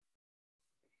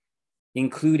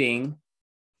 including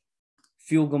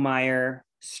Fuglemeyer,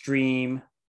 Stream,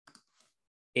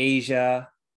 Asia,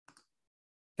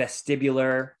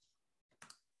 vestibular.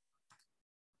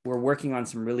 We're working on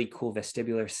some really cool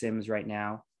vestibular sims right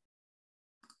now.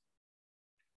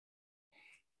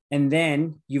 And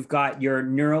then you've got your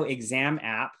neuro exam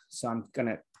app. So I'm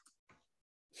gonna,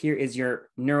 here is your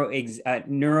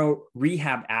neuro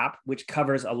rehab app, which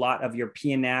covers a lot of your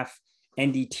PNF,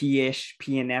 NDT-ish,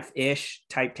 PNF-ish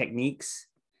type techniques.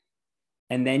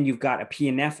 And then you've got a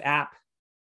PNF app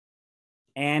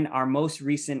and our most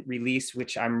recent release,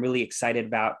 which I'm really excited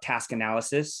about, task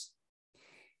analysis.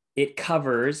 It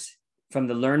covers, from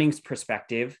the learning's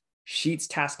perspective, Sheets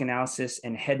task analysis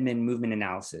and Headman movement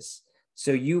analysis.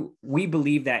 So we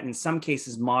believe that in some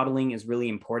cases, modeling is really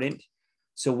important.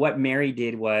 So what Mary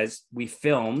did was we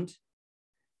filmed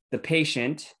the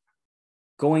patient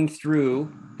going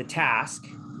through the task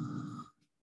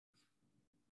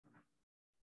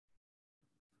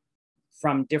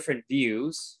from different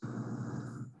views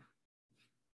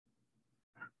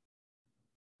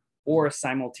or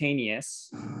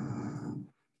simultaneous.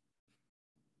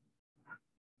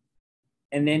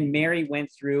 And then Mary went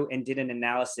through and did an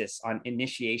analysis on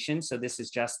initiation. So this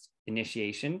is just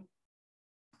initiation,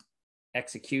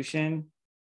 execution,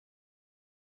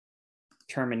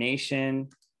 termination,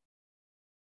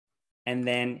 and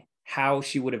then how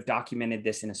she would have documented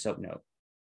this in a SOAP note.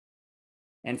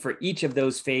 And for each of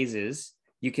those phases,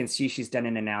 you can see she's done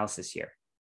an analysis here.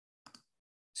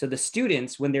 So the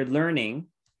students, when they're learning,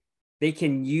 they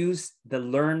can use the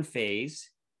learn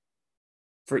phase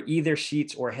for either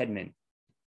Sheets or Hedman.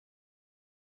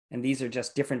 And these are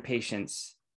just different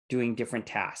patients doing different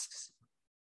tasks.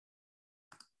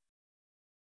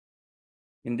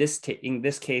 In this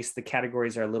case, the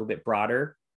categories are a little bit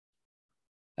broader.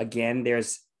 Again,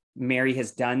 Mary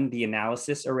has done the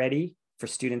analysis already for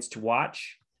students to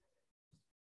watch.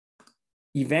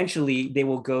 Eventually, they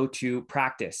will go to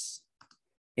practice.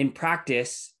 In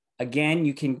practice, again,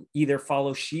 you can either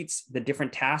follow Sheets, the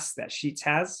different tasks that Sheets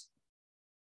has,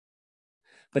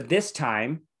 but this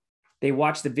time they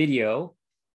watch the video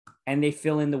and they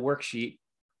fill in the worksheet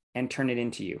and turn it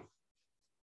into you.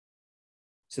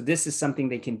 So this is something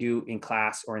they can do in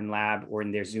class or in lab or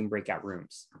in their Zoom breakout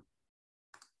rooms.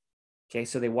 Okay,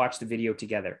 so they watch the video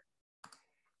together.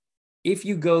 If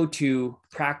you go to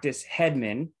practice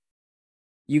Hedman,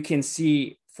 you can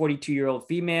see 42-year-old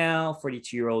female,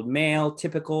 42-year-old male,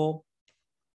 typical,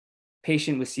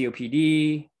 patient with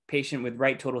COPD, patient with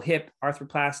right total hip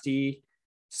arthroplasty,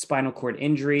 spinal cord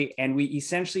injury. And we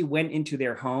essentially went into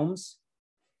their homes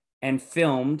and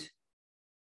filmed.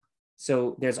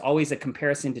 So there's always a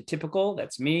comparison to typical,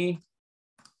 that's me.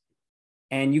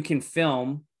 And you can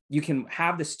film, you can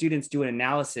have the students do an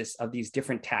analysis of these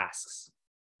different tasks.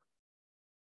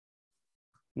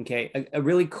 Okay, a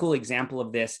really cool example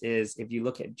of this is if you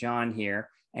look at John here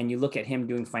and you look at him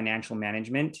doing financial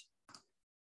management,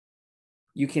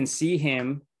 you can see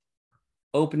him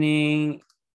opening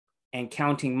and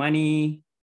counting money.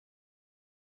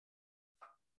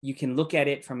 You can look at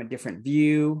it from a different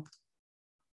view.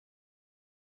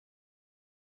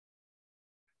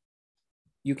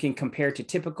 You can compare to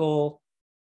typical,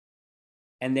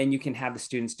 and then you can have the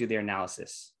students do their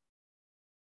analysis.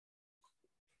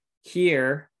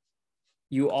 Here,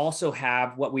 you also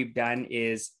have what we've done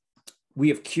is we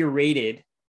have curated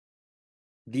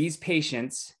these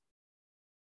patients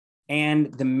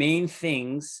and the main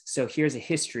things. So here's a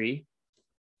history.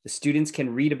 The students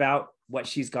can read about what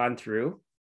she's gone through.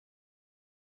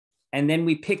 And then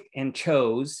we picked and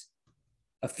chose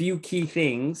a few key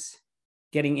things,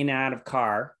 getting in and out of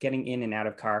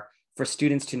car for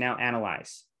students to now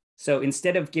analyze. So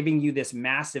instead of giving you this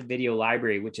massive video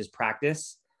library, which is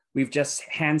practice, we've just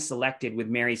hand selected with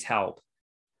Mary's help.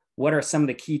 What are some of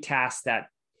the key tasks that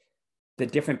the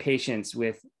different patients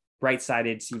with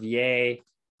right-sided CVA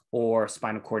or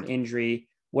spinal cord injury,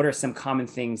 what are some common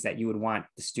things that you would want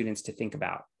the students to think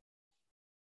about?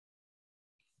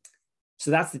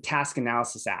 So that's the task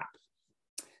analysis app.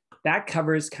 That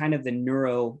covers kind of the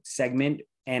neuro segment.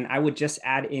 And I would just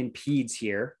add in PEDS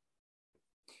here.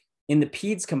 In the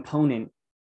PEDS component,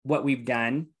 what we've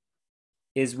done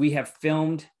is we have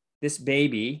filmed this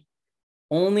baby.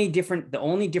 The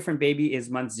only different baby is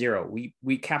month 0.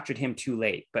 We captured him too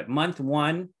late, but month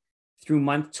 1 through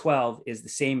month 12 is the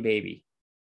same baby.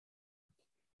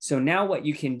 So now what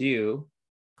you can do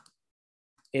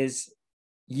is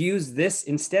use this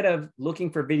instead of looking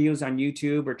for videos on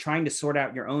YouTube or trying to sort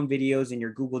out your own videos in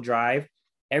your Google Drive.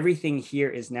 Everything here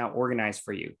is now organized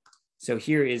for you. So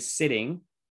here is sitting.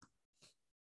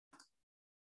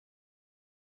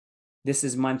 This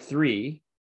is month 3.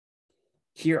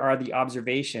 Here are the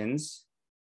observations,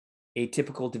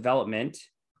 atypical development,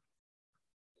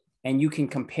 and you can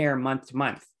compare month to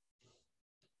month.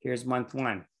 Here's month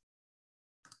 1.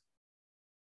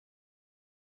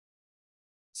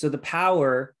 So the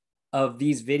power of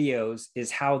these videos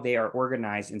is how they are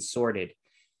organized and sorted,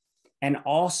 and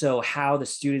also how the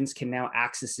students can now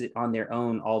access it on their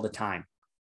own all the time.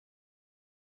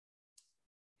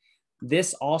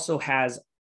 This also has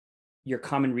your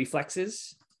common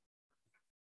reflexes.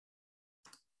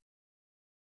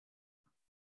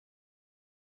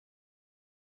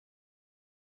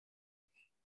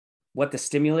 What the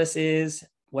stimulus is,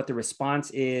 what the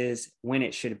response is, when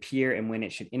it should appear and when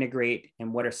it should integrate,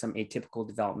 and what are some atypical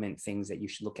development things that you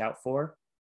should look out for.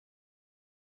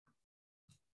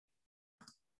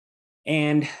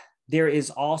 And there is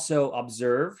also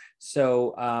observe.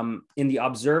 So in the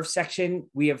observe section,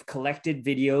 we have collected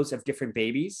videos of different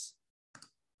babies.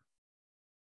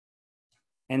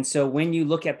 And so when you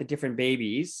look at the different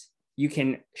babies, you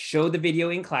can show the video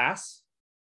in class,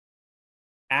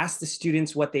 ask the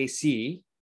students what they see.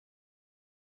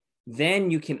 Then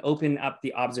you can open up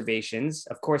the observations.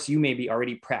 Of course, you may be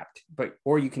already prepped,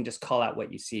 or you can just call out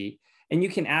what you see. And you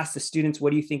can ask the students, what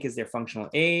do you think is their functional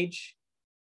age?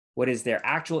 What is their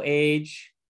actual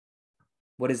age?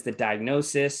 What is the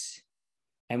diagnosis?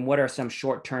 And what are some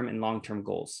short-term and long-term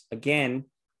goals? Again,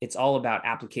 it's all about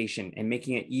application and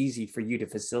making it easy for you to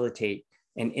facilitate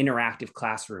an interactive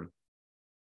classroom.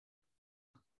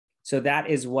 So that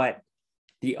is what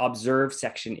the observe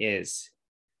section is.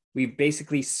 We've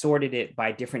basically sorted it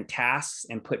by different tasks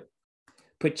and put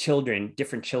different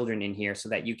children in here so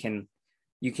that you can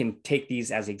take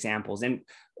these as examples. And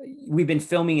we've been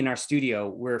filming in our studio.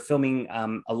 We're filming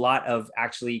a lot of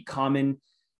actually common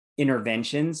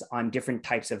interventions on different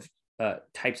types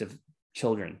of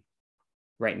children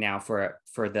right now for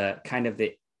the kind of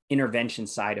the intervention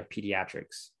side of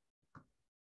pediatrics.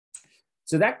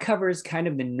 So that covers kind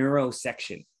of the neuro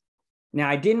section. Now,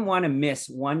 I didn't want to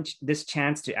miss this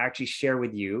chance to actually share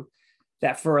with you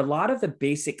that for a lot of the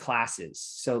basic classes,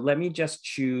 so let me just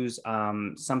choose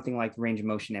something like range of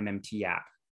motion MMT app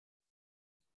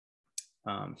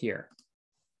here.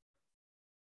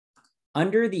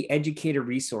 Under the educator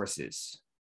resources,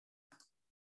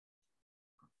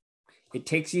 it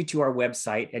takes you to our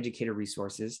website, educator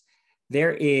resources.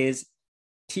 There is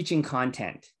teaching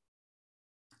content.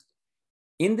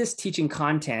 In this teaching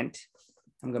content,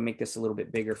 I'm going to make this a little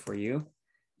bit bigger for you.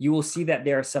 You will see that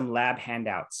there are some lab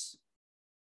handouts.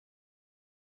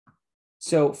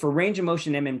 So for range of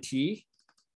motion MMT,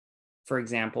 for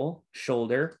example,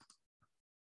 shoulder,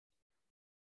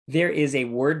 there is a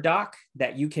Word doc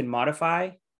that you can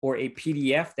modify or a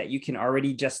PDF that you can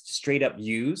already just straight up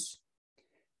use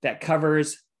that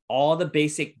covers all the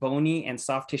basic bony and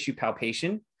soft tissue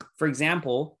palpation. For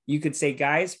example, you could say,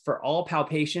 guys, for all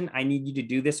palpation, I need you to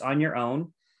do this on your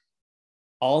own.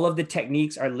 All of the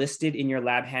techniques are listed in your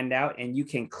lab handout, and you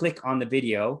can click on the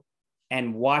video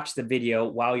and watch the video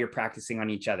while you're practicing on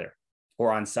each other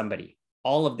or on somebody.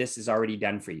 All of this is already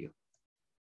done for you.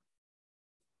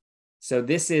 So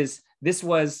this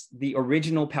was the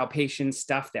original palpation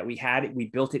stuff that we had. We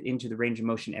built it into the range of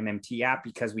motion MMT app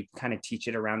because we kind of teach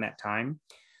it around that time.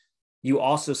 You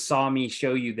also saw me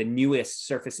show you the newest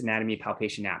surface anatomy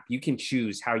palpation app. You can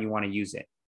choose how you want to use it.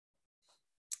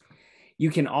 You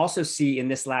can also see in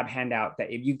this lab handout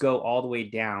that if you go all the way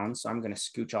down, so I'm going to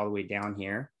scooch all the way down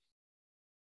here,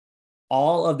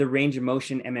 all of the range of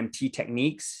motion MMT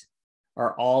techniques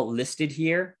are all listed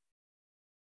here.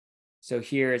 So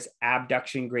here's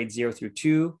abduction grade 0 through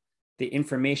 2. The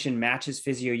information matches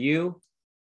PhysioU.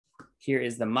 Here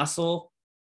is the muscle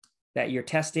that you're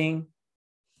testing.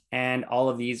 And all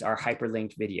of these are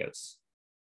hyperlinked videos.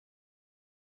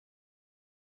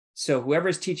 So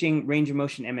whoever's teaching range of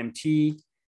motion MMT,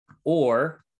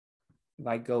 or if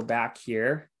I go back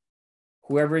here,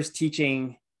 whoever is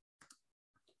teaching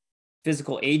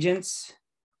physical agents,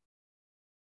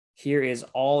 here is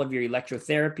all of your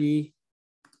electrotherapy.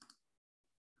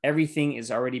 Everything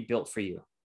is already built for you.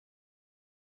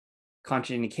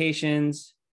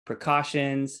 Contraindications,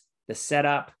 precautions, the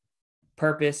setup,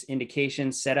 purpose,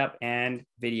 indication, setup, and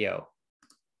video.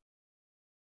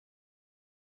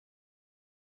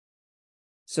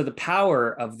 So the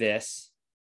power of this,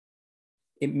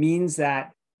 it means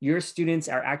that your students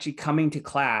are actually coming to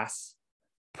class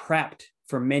prepped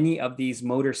for many of these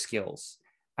motor skills.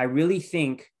 I really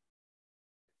think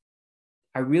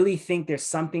there's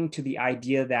something to the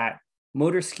idea that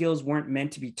motor skills weren't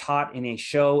meant to be taught in a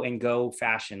show and go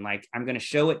fashion. Like, I'm going to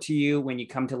show it to you when you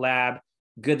come to lab.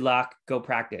 Good luck, go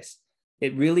practice.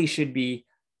 It really should be,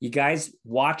 you guys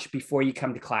watch before you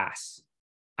come to class.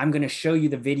 I'm going to show you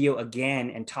the video again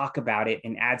and talk about it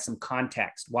and add some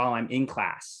context while I'm in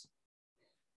class.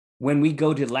 When we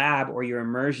go to lab or your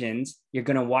immersions, you're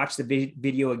going to watch the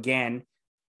video again,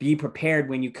 be prepared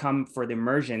when you come for the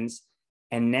immersions.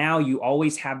 And now you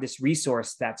always have this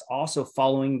resource that's also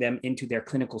following them into their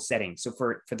clinical setting. So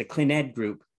for the ClinEd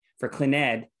group, for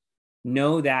ClinEd,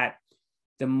 know that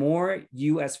the more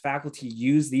you as faculty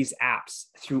use these apps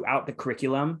throughout the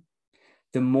curriculum,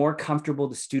 the more comfortable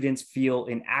the students feel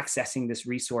in accessing this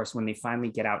resource when they finally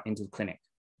get out into the clinic.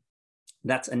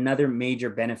 That's another major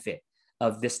benefit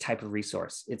of this type of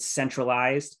resource. It's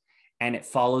centralized and it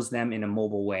follows them in a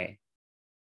mobile way.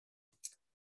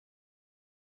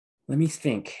 Let me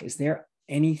think, is there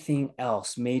anything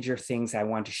else, major things I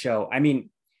want to show? I mean,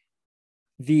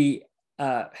 the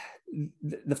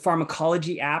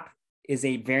pharmacology app is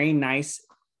a very nice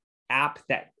app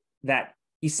that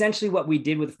essentially what we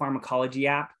did with the pharmacology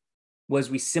app was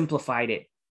we simplified it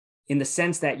in the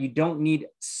sense that you don't need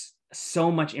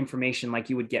so much information like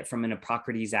you would get from an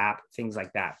Hippocrates app, things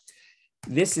like that.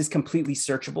 This is completely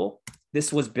searchable.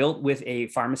 This was built with a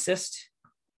pharmacist.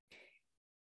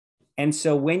 And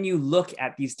so when you look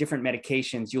at these different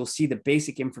medications, you'll see the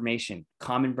basic information,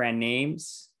 common brand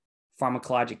names,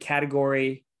 pharmacologic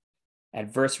category,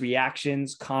 adverse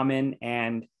reactions, common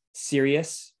and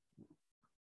serious.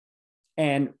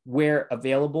 And where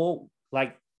available,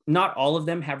 like not all of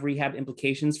them have rehab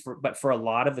implications, but for a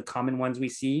lot of the common ones we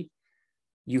see,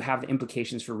 you have the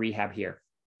implications for rehab here.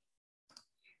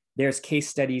 There's case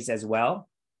studies as well.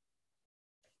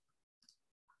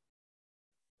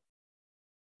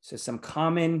 So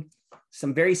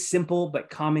some very simple but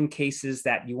common cases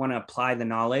that you want to apply the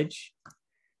knowledge.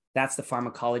 That's the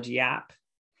pharmacology app.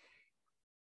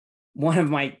 One of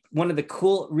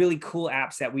the really cool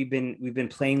apps that we've been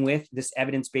playing with, this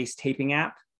evidence-based taping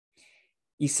app.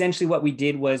 Essentially what we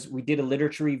did was we did a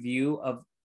literature review of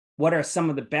what are some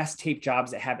of the best tape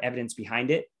jobs that have evidence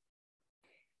behind it.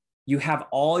 You have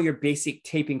all your basic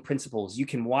taping principles. You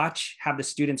can have the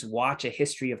students watch a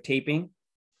history of taping.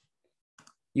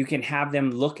 You can have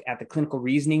them look at the clinical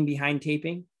reasoning behind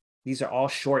taping. These are all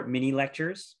short mini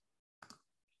lectures.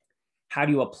 How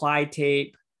do you apply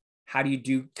tape? How do you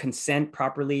do consent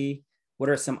properly? What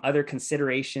are some other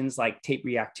considerations like tape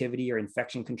reactivity or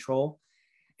infection control?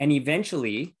 And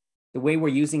eventually, the way we're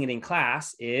using it in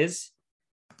class is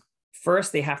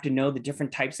first, they have to know the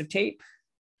different types of tape.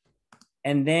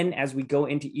 And then as we go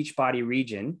into each body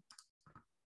region,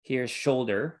 here's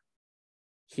shoulder,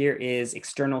 here is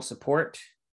external support,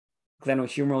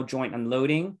 glenohumeral joint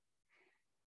unloading,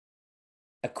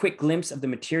 a quick glimpse of the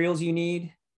materials you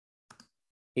need,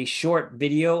 a short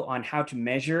video on how to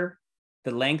measure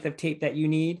the length of tape that you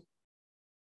need.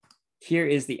 Here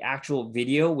is the actual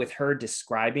video with her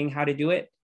describing how to do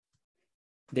it.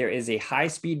 There is a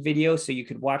high-speed video, so you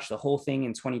could watch the whole thing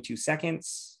in 22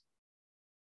 seconds.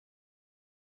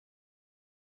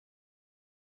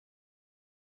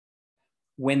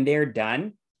 When they're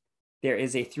done, there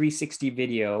is a 360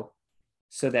 video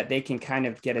so that they can kind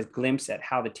of get a glimpse at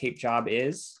how the tape job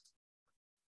is.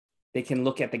 They can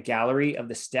look at the gallery of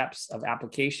the steps of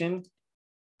application.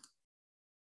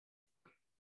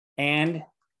 And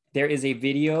there is a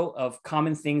video of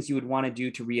common things you would want to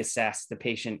do to reassess the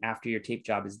patient after your tape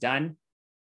job is done.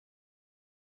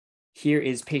 Here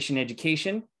is patient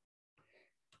education.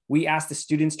 We ask the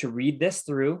students to read this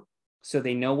through so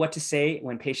they know what to say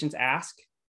when patients ask.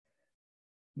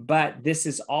 But this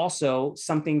is also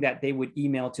something that they would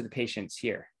email to the patients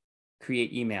here,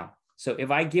 create email. So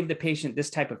if I give the patient this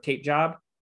type of tape job,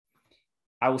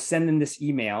 I will send them this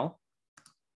email.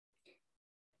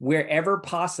 Wherever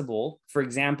possible, for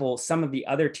example, some of the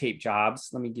other tape jobs,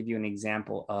 let me give you an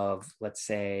example of, let's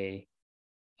say,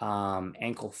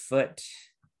 ankle foot.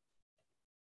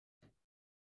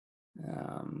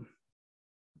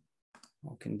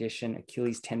 Condition,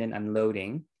 Achilles tendon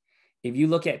unloading. If you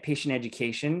look at patient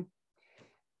education,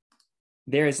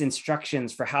 there is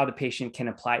instructions for how the patient can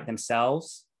apply it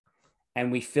themselves.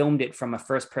 And we filmed it from a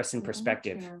first-person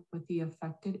perspective. With the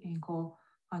affected ankle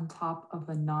on top of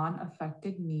the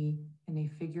non-affected knee in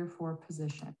a figure 4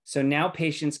 position. So now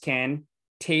patients can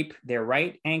tape their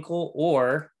right ankle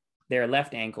or their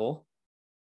left ankle,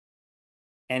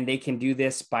 and they can do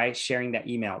this by sharing that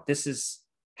email. This is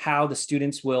how the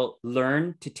students will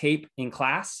learn to tape in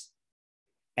class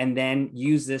and then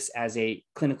use this as a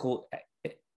clinical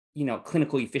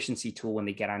efficiency tool when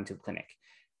they get onto the clinic.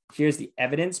 Here's the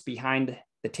evidence behind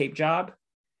the tape job,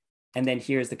 and then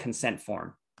here's the consent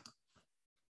form.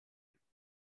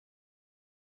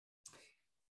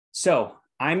 So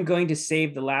I'm going to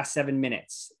save the last 7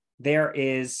 minutes. There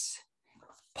is,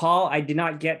 Paul, I did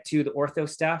not get to the ortho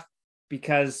stuff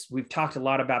because we've talked a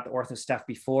lot about the ortho stuff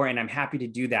before, and I'm happy to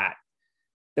do that.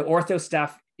 The ortho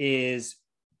stuff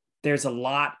there's a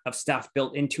lot of stuff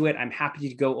built into it. I'm happy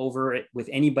to go over it with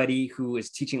anybody who is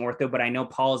teaching ortho, but I know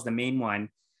Paul is the main one.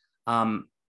 I'm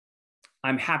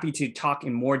happy to talk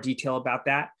in more detail about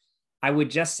that. I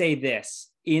would just say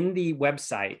this, in the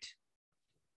website,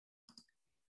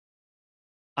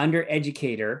 under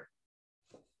educator,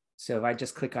 so if I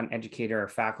just click on educator or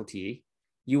faculty,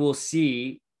 you will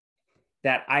see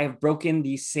that I have broken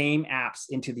these same apps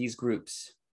into these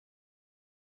groups.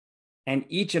 And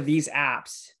each of these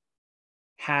apps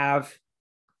have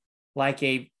like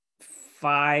a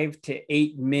 5 to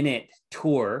 8 minute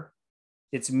tour.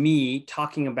 It's me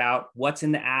talking about what's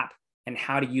in the app and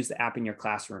how to use the app in your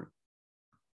classroom.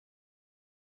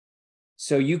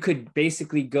 So you could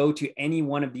basically go to any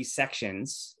one of these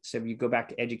sections. So if you go back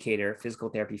to educator, physical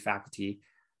therapy faculty,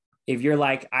 if you're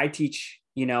like, I teach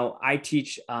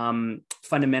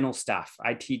fundamental stuff.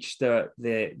 I teach the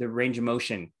range of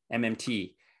motion,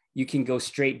 MMT. You can go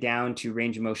straight down to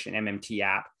range of motion MMT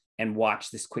app and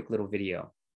watch this quick little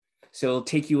video. So it'll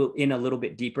take you in a little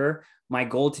bit deeper. My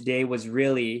goal today was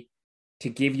really to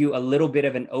give you a little bit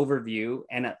of an overview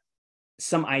and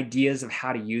some ideas of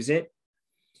how to use it.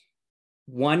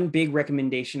 One big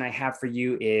recommendation I have for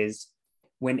you is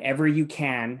whenever you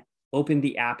can, open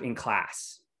the app in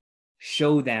class,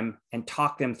 show them and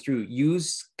talk them through,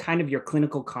 use kind of your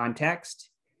clinical context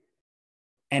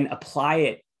and apply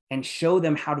it and show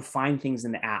them how to find things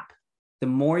in the app. The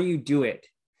more you do it,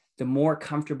 the more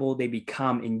comfortable they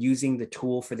become in using the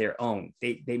tool for their own.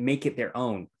 They make it their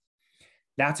own.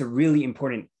 That's a really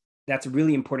important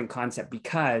concept,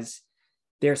 because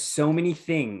there's so many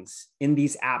things in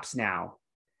these apps now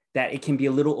that it can be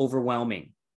a little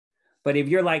overwhelming. But if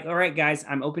you're like, all right, guys,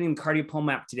 I'm opening the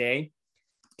cardiopulmonary app today.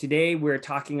 Today, we're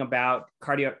talking about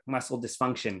cardiac muscle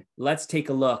dysfunction. Let's take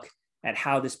a look at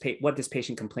how what this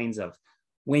patient complains of.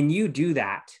 When you do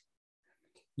that,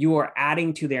 you are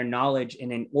adding to their knowledge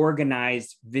in an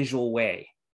organized visual way.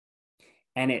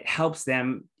 And it helps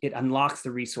them, it unlocks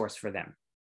the resource for them.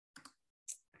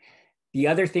 The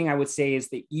other thing I would say is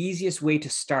the easiest way to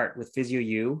start with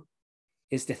PhysioU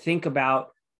is to think about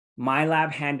my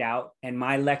lab handout and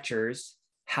my lectures.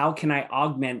 How can I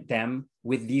augment them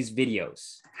with these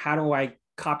videos? How do I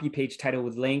copy page title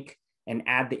with link and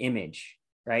add the image,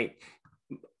 right?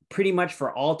 Pretty much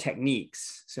for all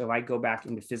techniques. So if I go back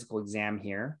into physical exam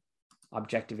here,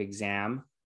 objective exam,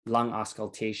 lung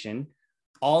auscultation,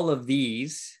 all of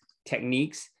these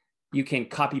techniques, you can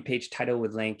copy page title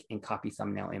with link and copy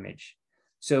thumbnail image.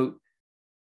 So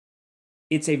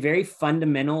it's a very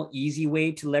fundamental, easy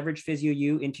way to leverage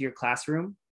PhysioU into your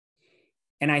classroom.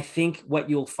 And I think what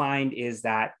you'll find is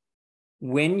that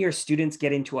when your students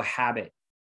get into a habit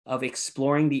of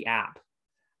exploring the app,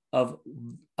 of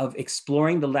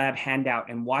exploring the lab handout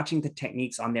and watching the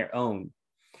techniques on their own,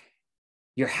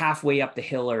 you're halfway up the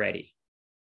hill already.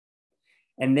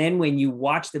 And then when you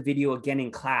watch the video again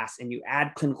in class and you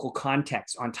add clinical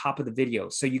context on top of the video,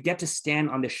 so you get to stand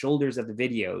on the shoulders of the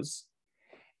videos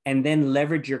and then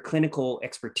leverage your clinical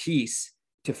expertise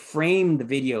to frame the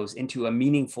videos into a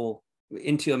meaningful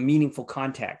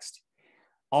context.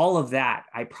 All of that,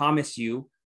 I promise you,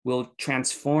 will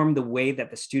transform the way that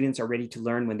the students are ready to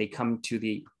learn when they come to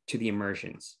the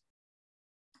immersions.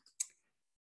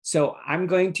 So I'm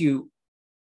going to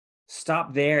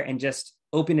stop there and just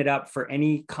open it up for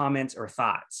any comments or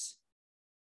thoughts.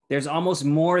 There's almost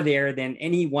more there than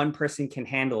any one person can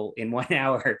handle in 1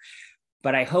 hour,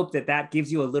 but I hope that that gives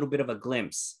you a little bit of a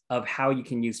glimpse of how you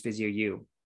can use PhysioU.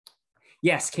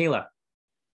 Yes, Kayla.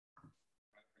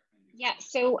 Yeah,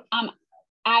 so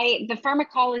the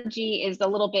pharmacology is a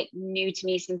little bit new to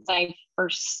me since I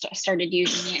first started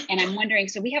using it. And I'm wondering,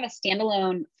 so we have a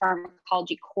standalone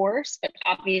pharmacology course, but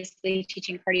obviously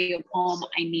teaching cardiopulm,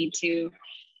 I need to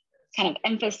kind of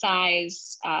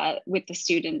emphasize with the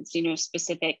students,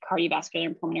 specific cardiovascular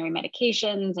and pulmonary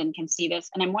medications, and can see this.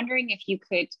 And I'm wondering if you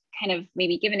could kind of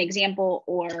maybe give an example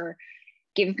or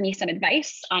give me some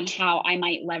advice on how I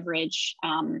might leverage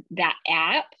that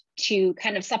app to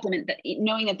kind of supplement that,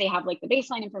 knowing that they have like the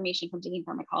baseline information from taking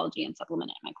pharmacology, and supplement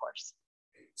it in my course.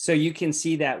 So you can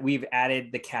see that we've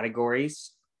added the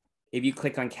categories. If you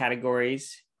click on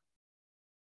categories,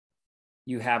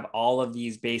 you have all of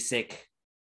these basic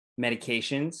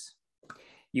medications.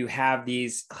 You have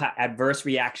these adverse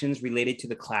reactions related to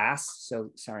the class.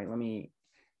 So sorry,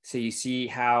 so you see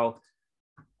how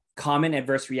common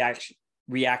adverse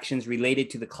reactions related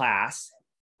to the class.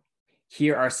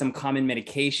 Here are some common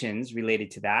medications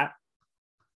related to that.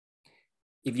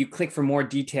 If you click for more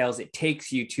details, it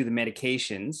takes you to the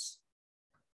medications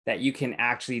that you can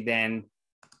actually then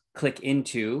click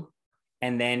into.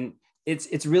 And then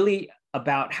it's really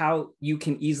about how you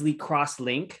can easily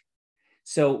cross-link.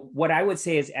 So what I would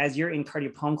say is, as you're in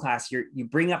cardiopulm class, you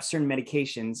bring up certain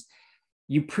medications,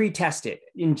 you pre-test it.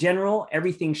 In general,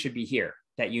 everything should be here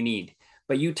that you need,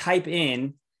 but you type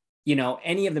in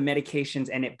any of the medications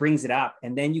and it brings it up,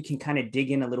 and then you can kind of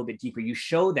dig in a little bit deeper. You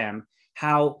show them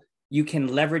how you can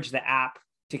leverage the app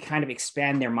to kind of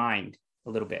expand their mind a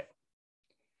little bit.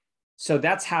 So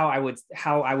that's how I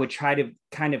would try to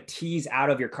kind of tease out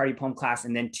of your cardiopulm class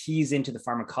and then tease into the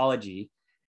pharmacology.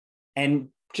 And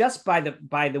just by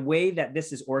the way that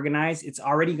this is organized, it's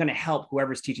already going to help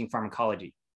whoever's teaching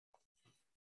pharmacology.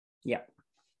 Yeah.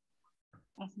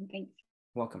 Awesome, thanks.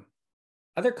 Welcome.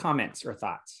 Other comments or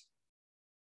thoughts?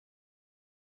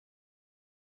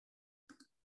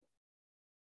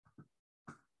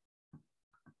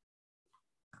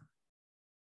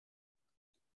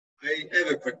 I have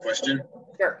a quick question.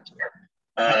 Sure.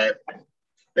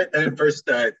 And first,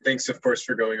 thanks, of course,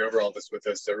 for going over all this with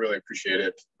us. I really appreciate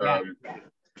it. Yeah.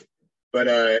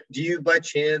 But do you, by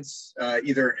chance,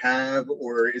 either have,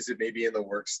 or is it maybe in the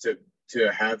works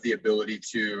to have the ability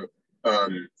to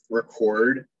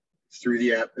record through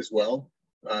the app as well?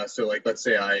 So, like, let's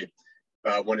say I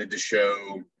wanted to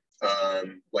show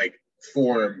like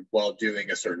form while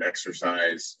doing a certain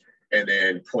exercise, and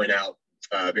then point out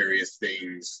various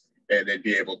things, and then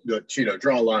be able to, you know,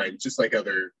 draw lines, just like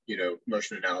other, you know,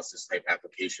 motion analysis type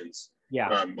applications.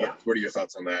 Yeah. What are your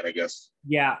thoughts on that, I guess?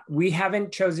 Yeah, we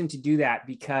haven't chosen to do that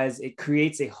because it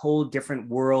creates a whole different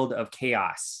world of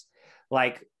chaos.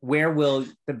 Like, where will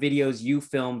the videos you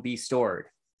film be stored?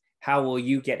 How will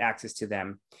you get access to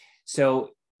them?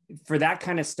 So for that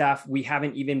kind of stuff, we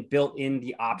haven't even built in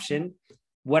the option.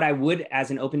 What I would,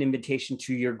 as an open invitation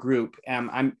to your group,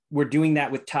 we're doing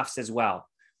that with Tufts as well,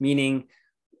 meaning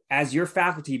as your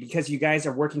faculty, because you guys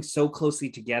are working so closely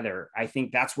together, I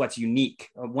think that's what's unique.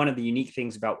 One of the unique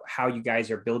things about how you guys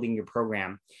are building your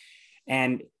program.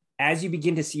 And as you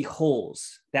begin to see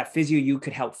holes that PhysioU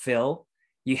could help fill,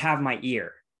 you have my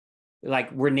ear. Like,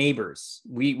 we're neighbors.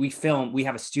 We film, we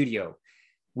have a studio.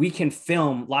 We can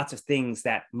film lots of things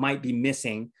that might be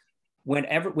missing.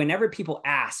 Whenever people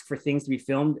ask for things to be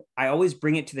filmed, I always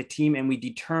bring it to the team and we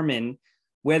determine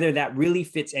whether that really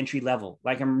fits entry level.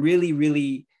 Like, I'm really,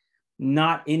 really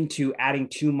not into adding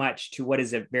too much to what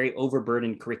is a very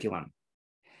overburdened curriculum.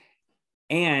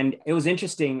 And it was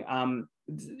interesting.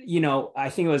 You know,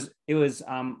 I think it was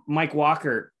Mike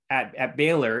Walker at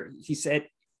Baylor. He said,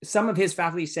 some of his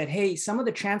faculty said, hey, some of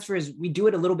the transfers, we do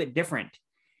it a little bit different.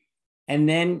 And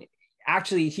then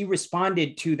actually he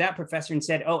responded to that professor and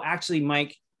said, oh, actually,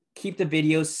 Mike, keep the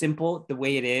videos simple the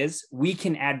way it is. We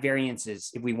can add variances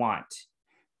if we want.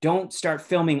 Don't start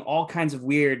filming all kinds of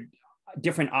weird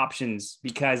different options,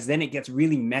 because then it gets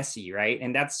really messy, right?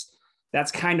 And that's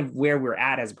kind of where we're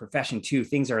at as a profession too.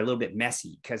 Things are a little bit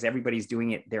messy because everybody's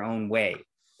doing it their own way.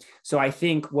 So I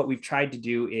think what we've tried to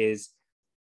do is,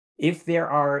 if there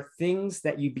are things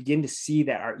that you begin to see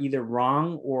that are either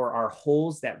wrong or are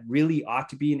holes that really ought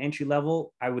to be an entry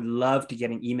level, I would love to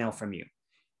get an email from you.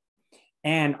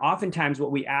 And oftentimes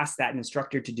what we ask that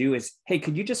instructor to do is, hey,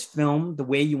 could you just film the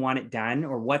way you want it done,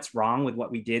 or what's wrong with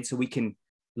what we did, so we can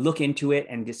look into it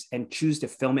and choose to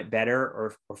film it better,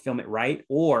 or film it right,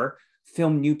 or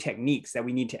film new techniques that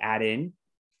we need to add in.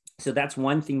 So that's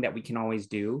one thing that we can always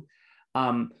do.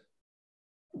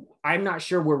 I'm not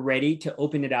sure we're ready to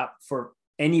open it up for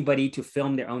anybody to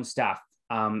film their own stuff,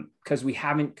 because we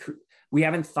haven't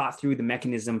thought through the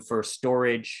mechanism for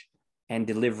storage and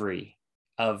delivery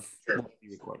of what we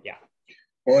record. Yeah.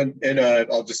 Well, and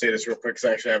I'll just say this real quick, because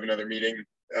I actually have another meeting.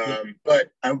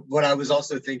 But what I was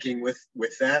also thinking with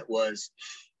that was,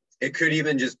 it could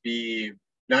even just be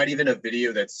not even a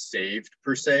video that's saved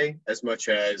per se, as much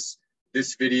as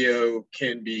this video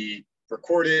can be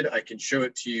recorded. I can show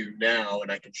it to you now, and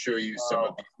I can show you some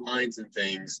of the lines and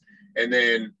things, and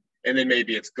then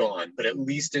maybe it's gone. But at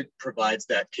least it provides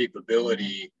that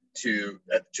capability to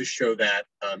show that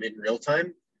in real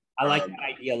time. I like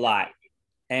that idea a lot,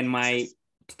 and my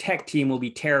tech team will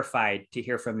be terrified to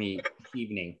hear from me this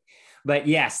evening. But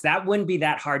yes, that wouldn't be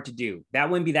that hard to do.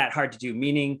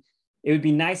 Meaning, it would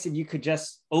be nice if you could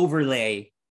just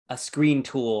overlay a screen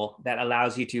tool that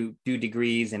allows you to do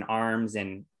degrees and arms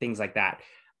and things like that.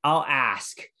 I'll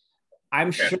ask.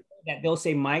 I'm sure that they'll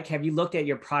say, Mike, have you looked at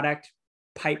your product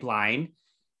pipeline?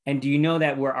 And do you know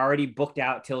that we're already booked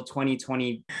out till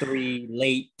 2023,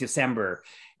 late December?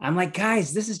 I'm like,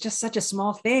 guys, this is just such a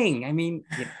small thing. I mean,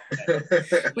 you know.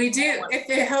 We do, if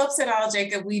it helps at all,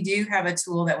 Jacob, we do have a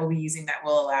tool that we'll be using that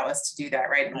will allow us to do that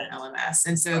right in the LMS.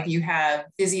 And so if you have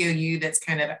PhysioU that's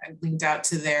kind of linked out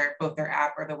to both their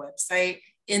app or the website,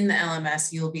 in the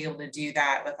LMS, you'll be able to do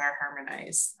that with our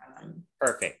harmonized.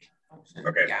 Perfect. Function.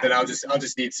 Okay, yeah. Then I'll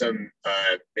just need some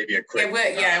maybe a quick.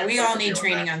 We all need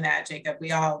training on that, Jacob.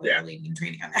 We all really need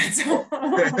training on that. So.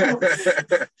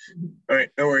 All right,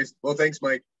 no worries. Well, thanks,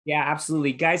 Mike. Yeah,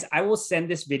 absolutely. Guys, I will send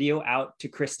this video out to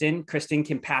Kristen. Kristen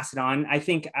can pass it on. I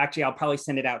think actually I'll probably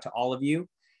send it out to all of you.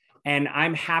 And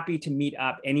I'm happy to meet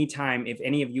up anytime. If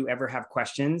any of you ever have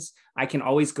questions, I can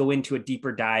always go into a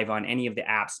deeper dive on any of the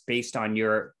apps based on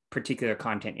your particular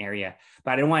content area.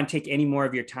 But I don't want to take any more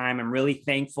of your time. I'm really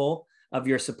thankful of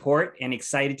your support and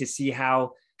excited to see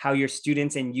how your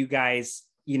students and you guys,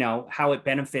 you know, how it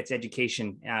benefits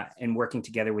education and working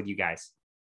together with you guys.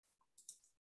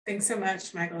 Thanks so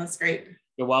much, Michael. That's great.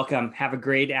 You're welcome. Have a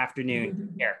great afternoon.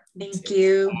 Take care. Thank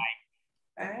you.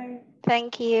 Bye.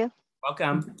 Thank you.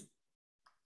 Welcome.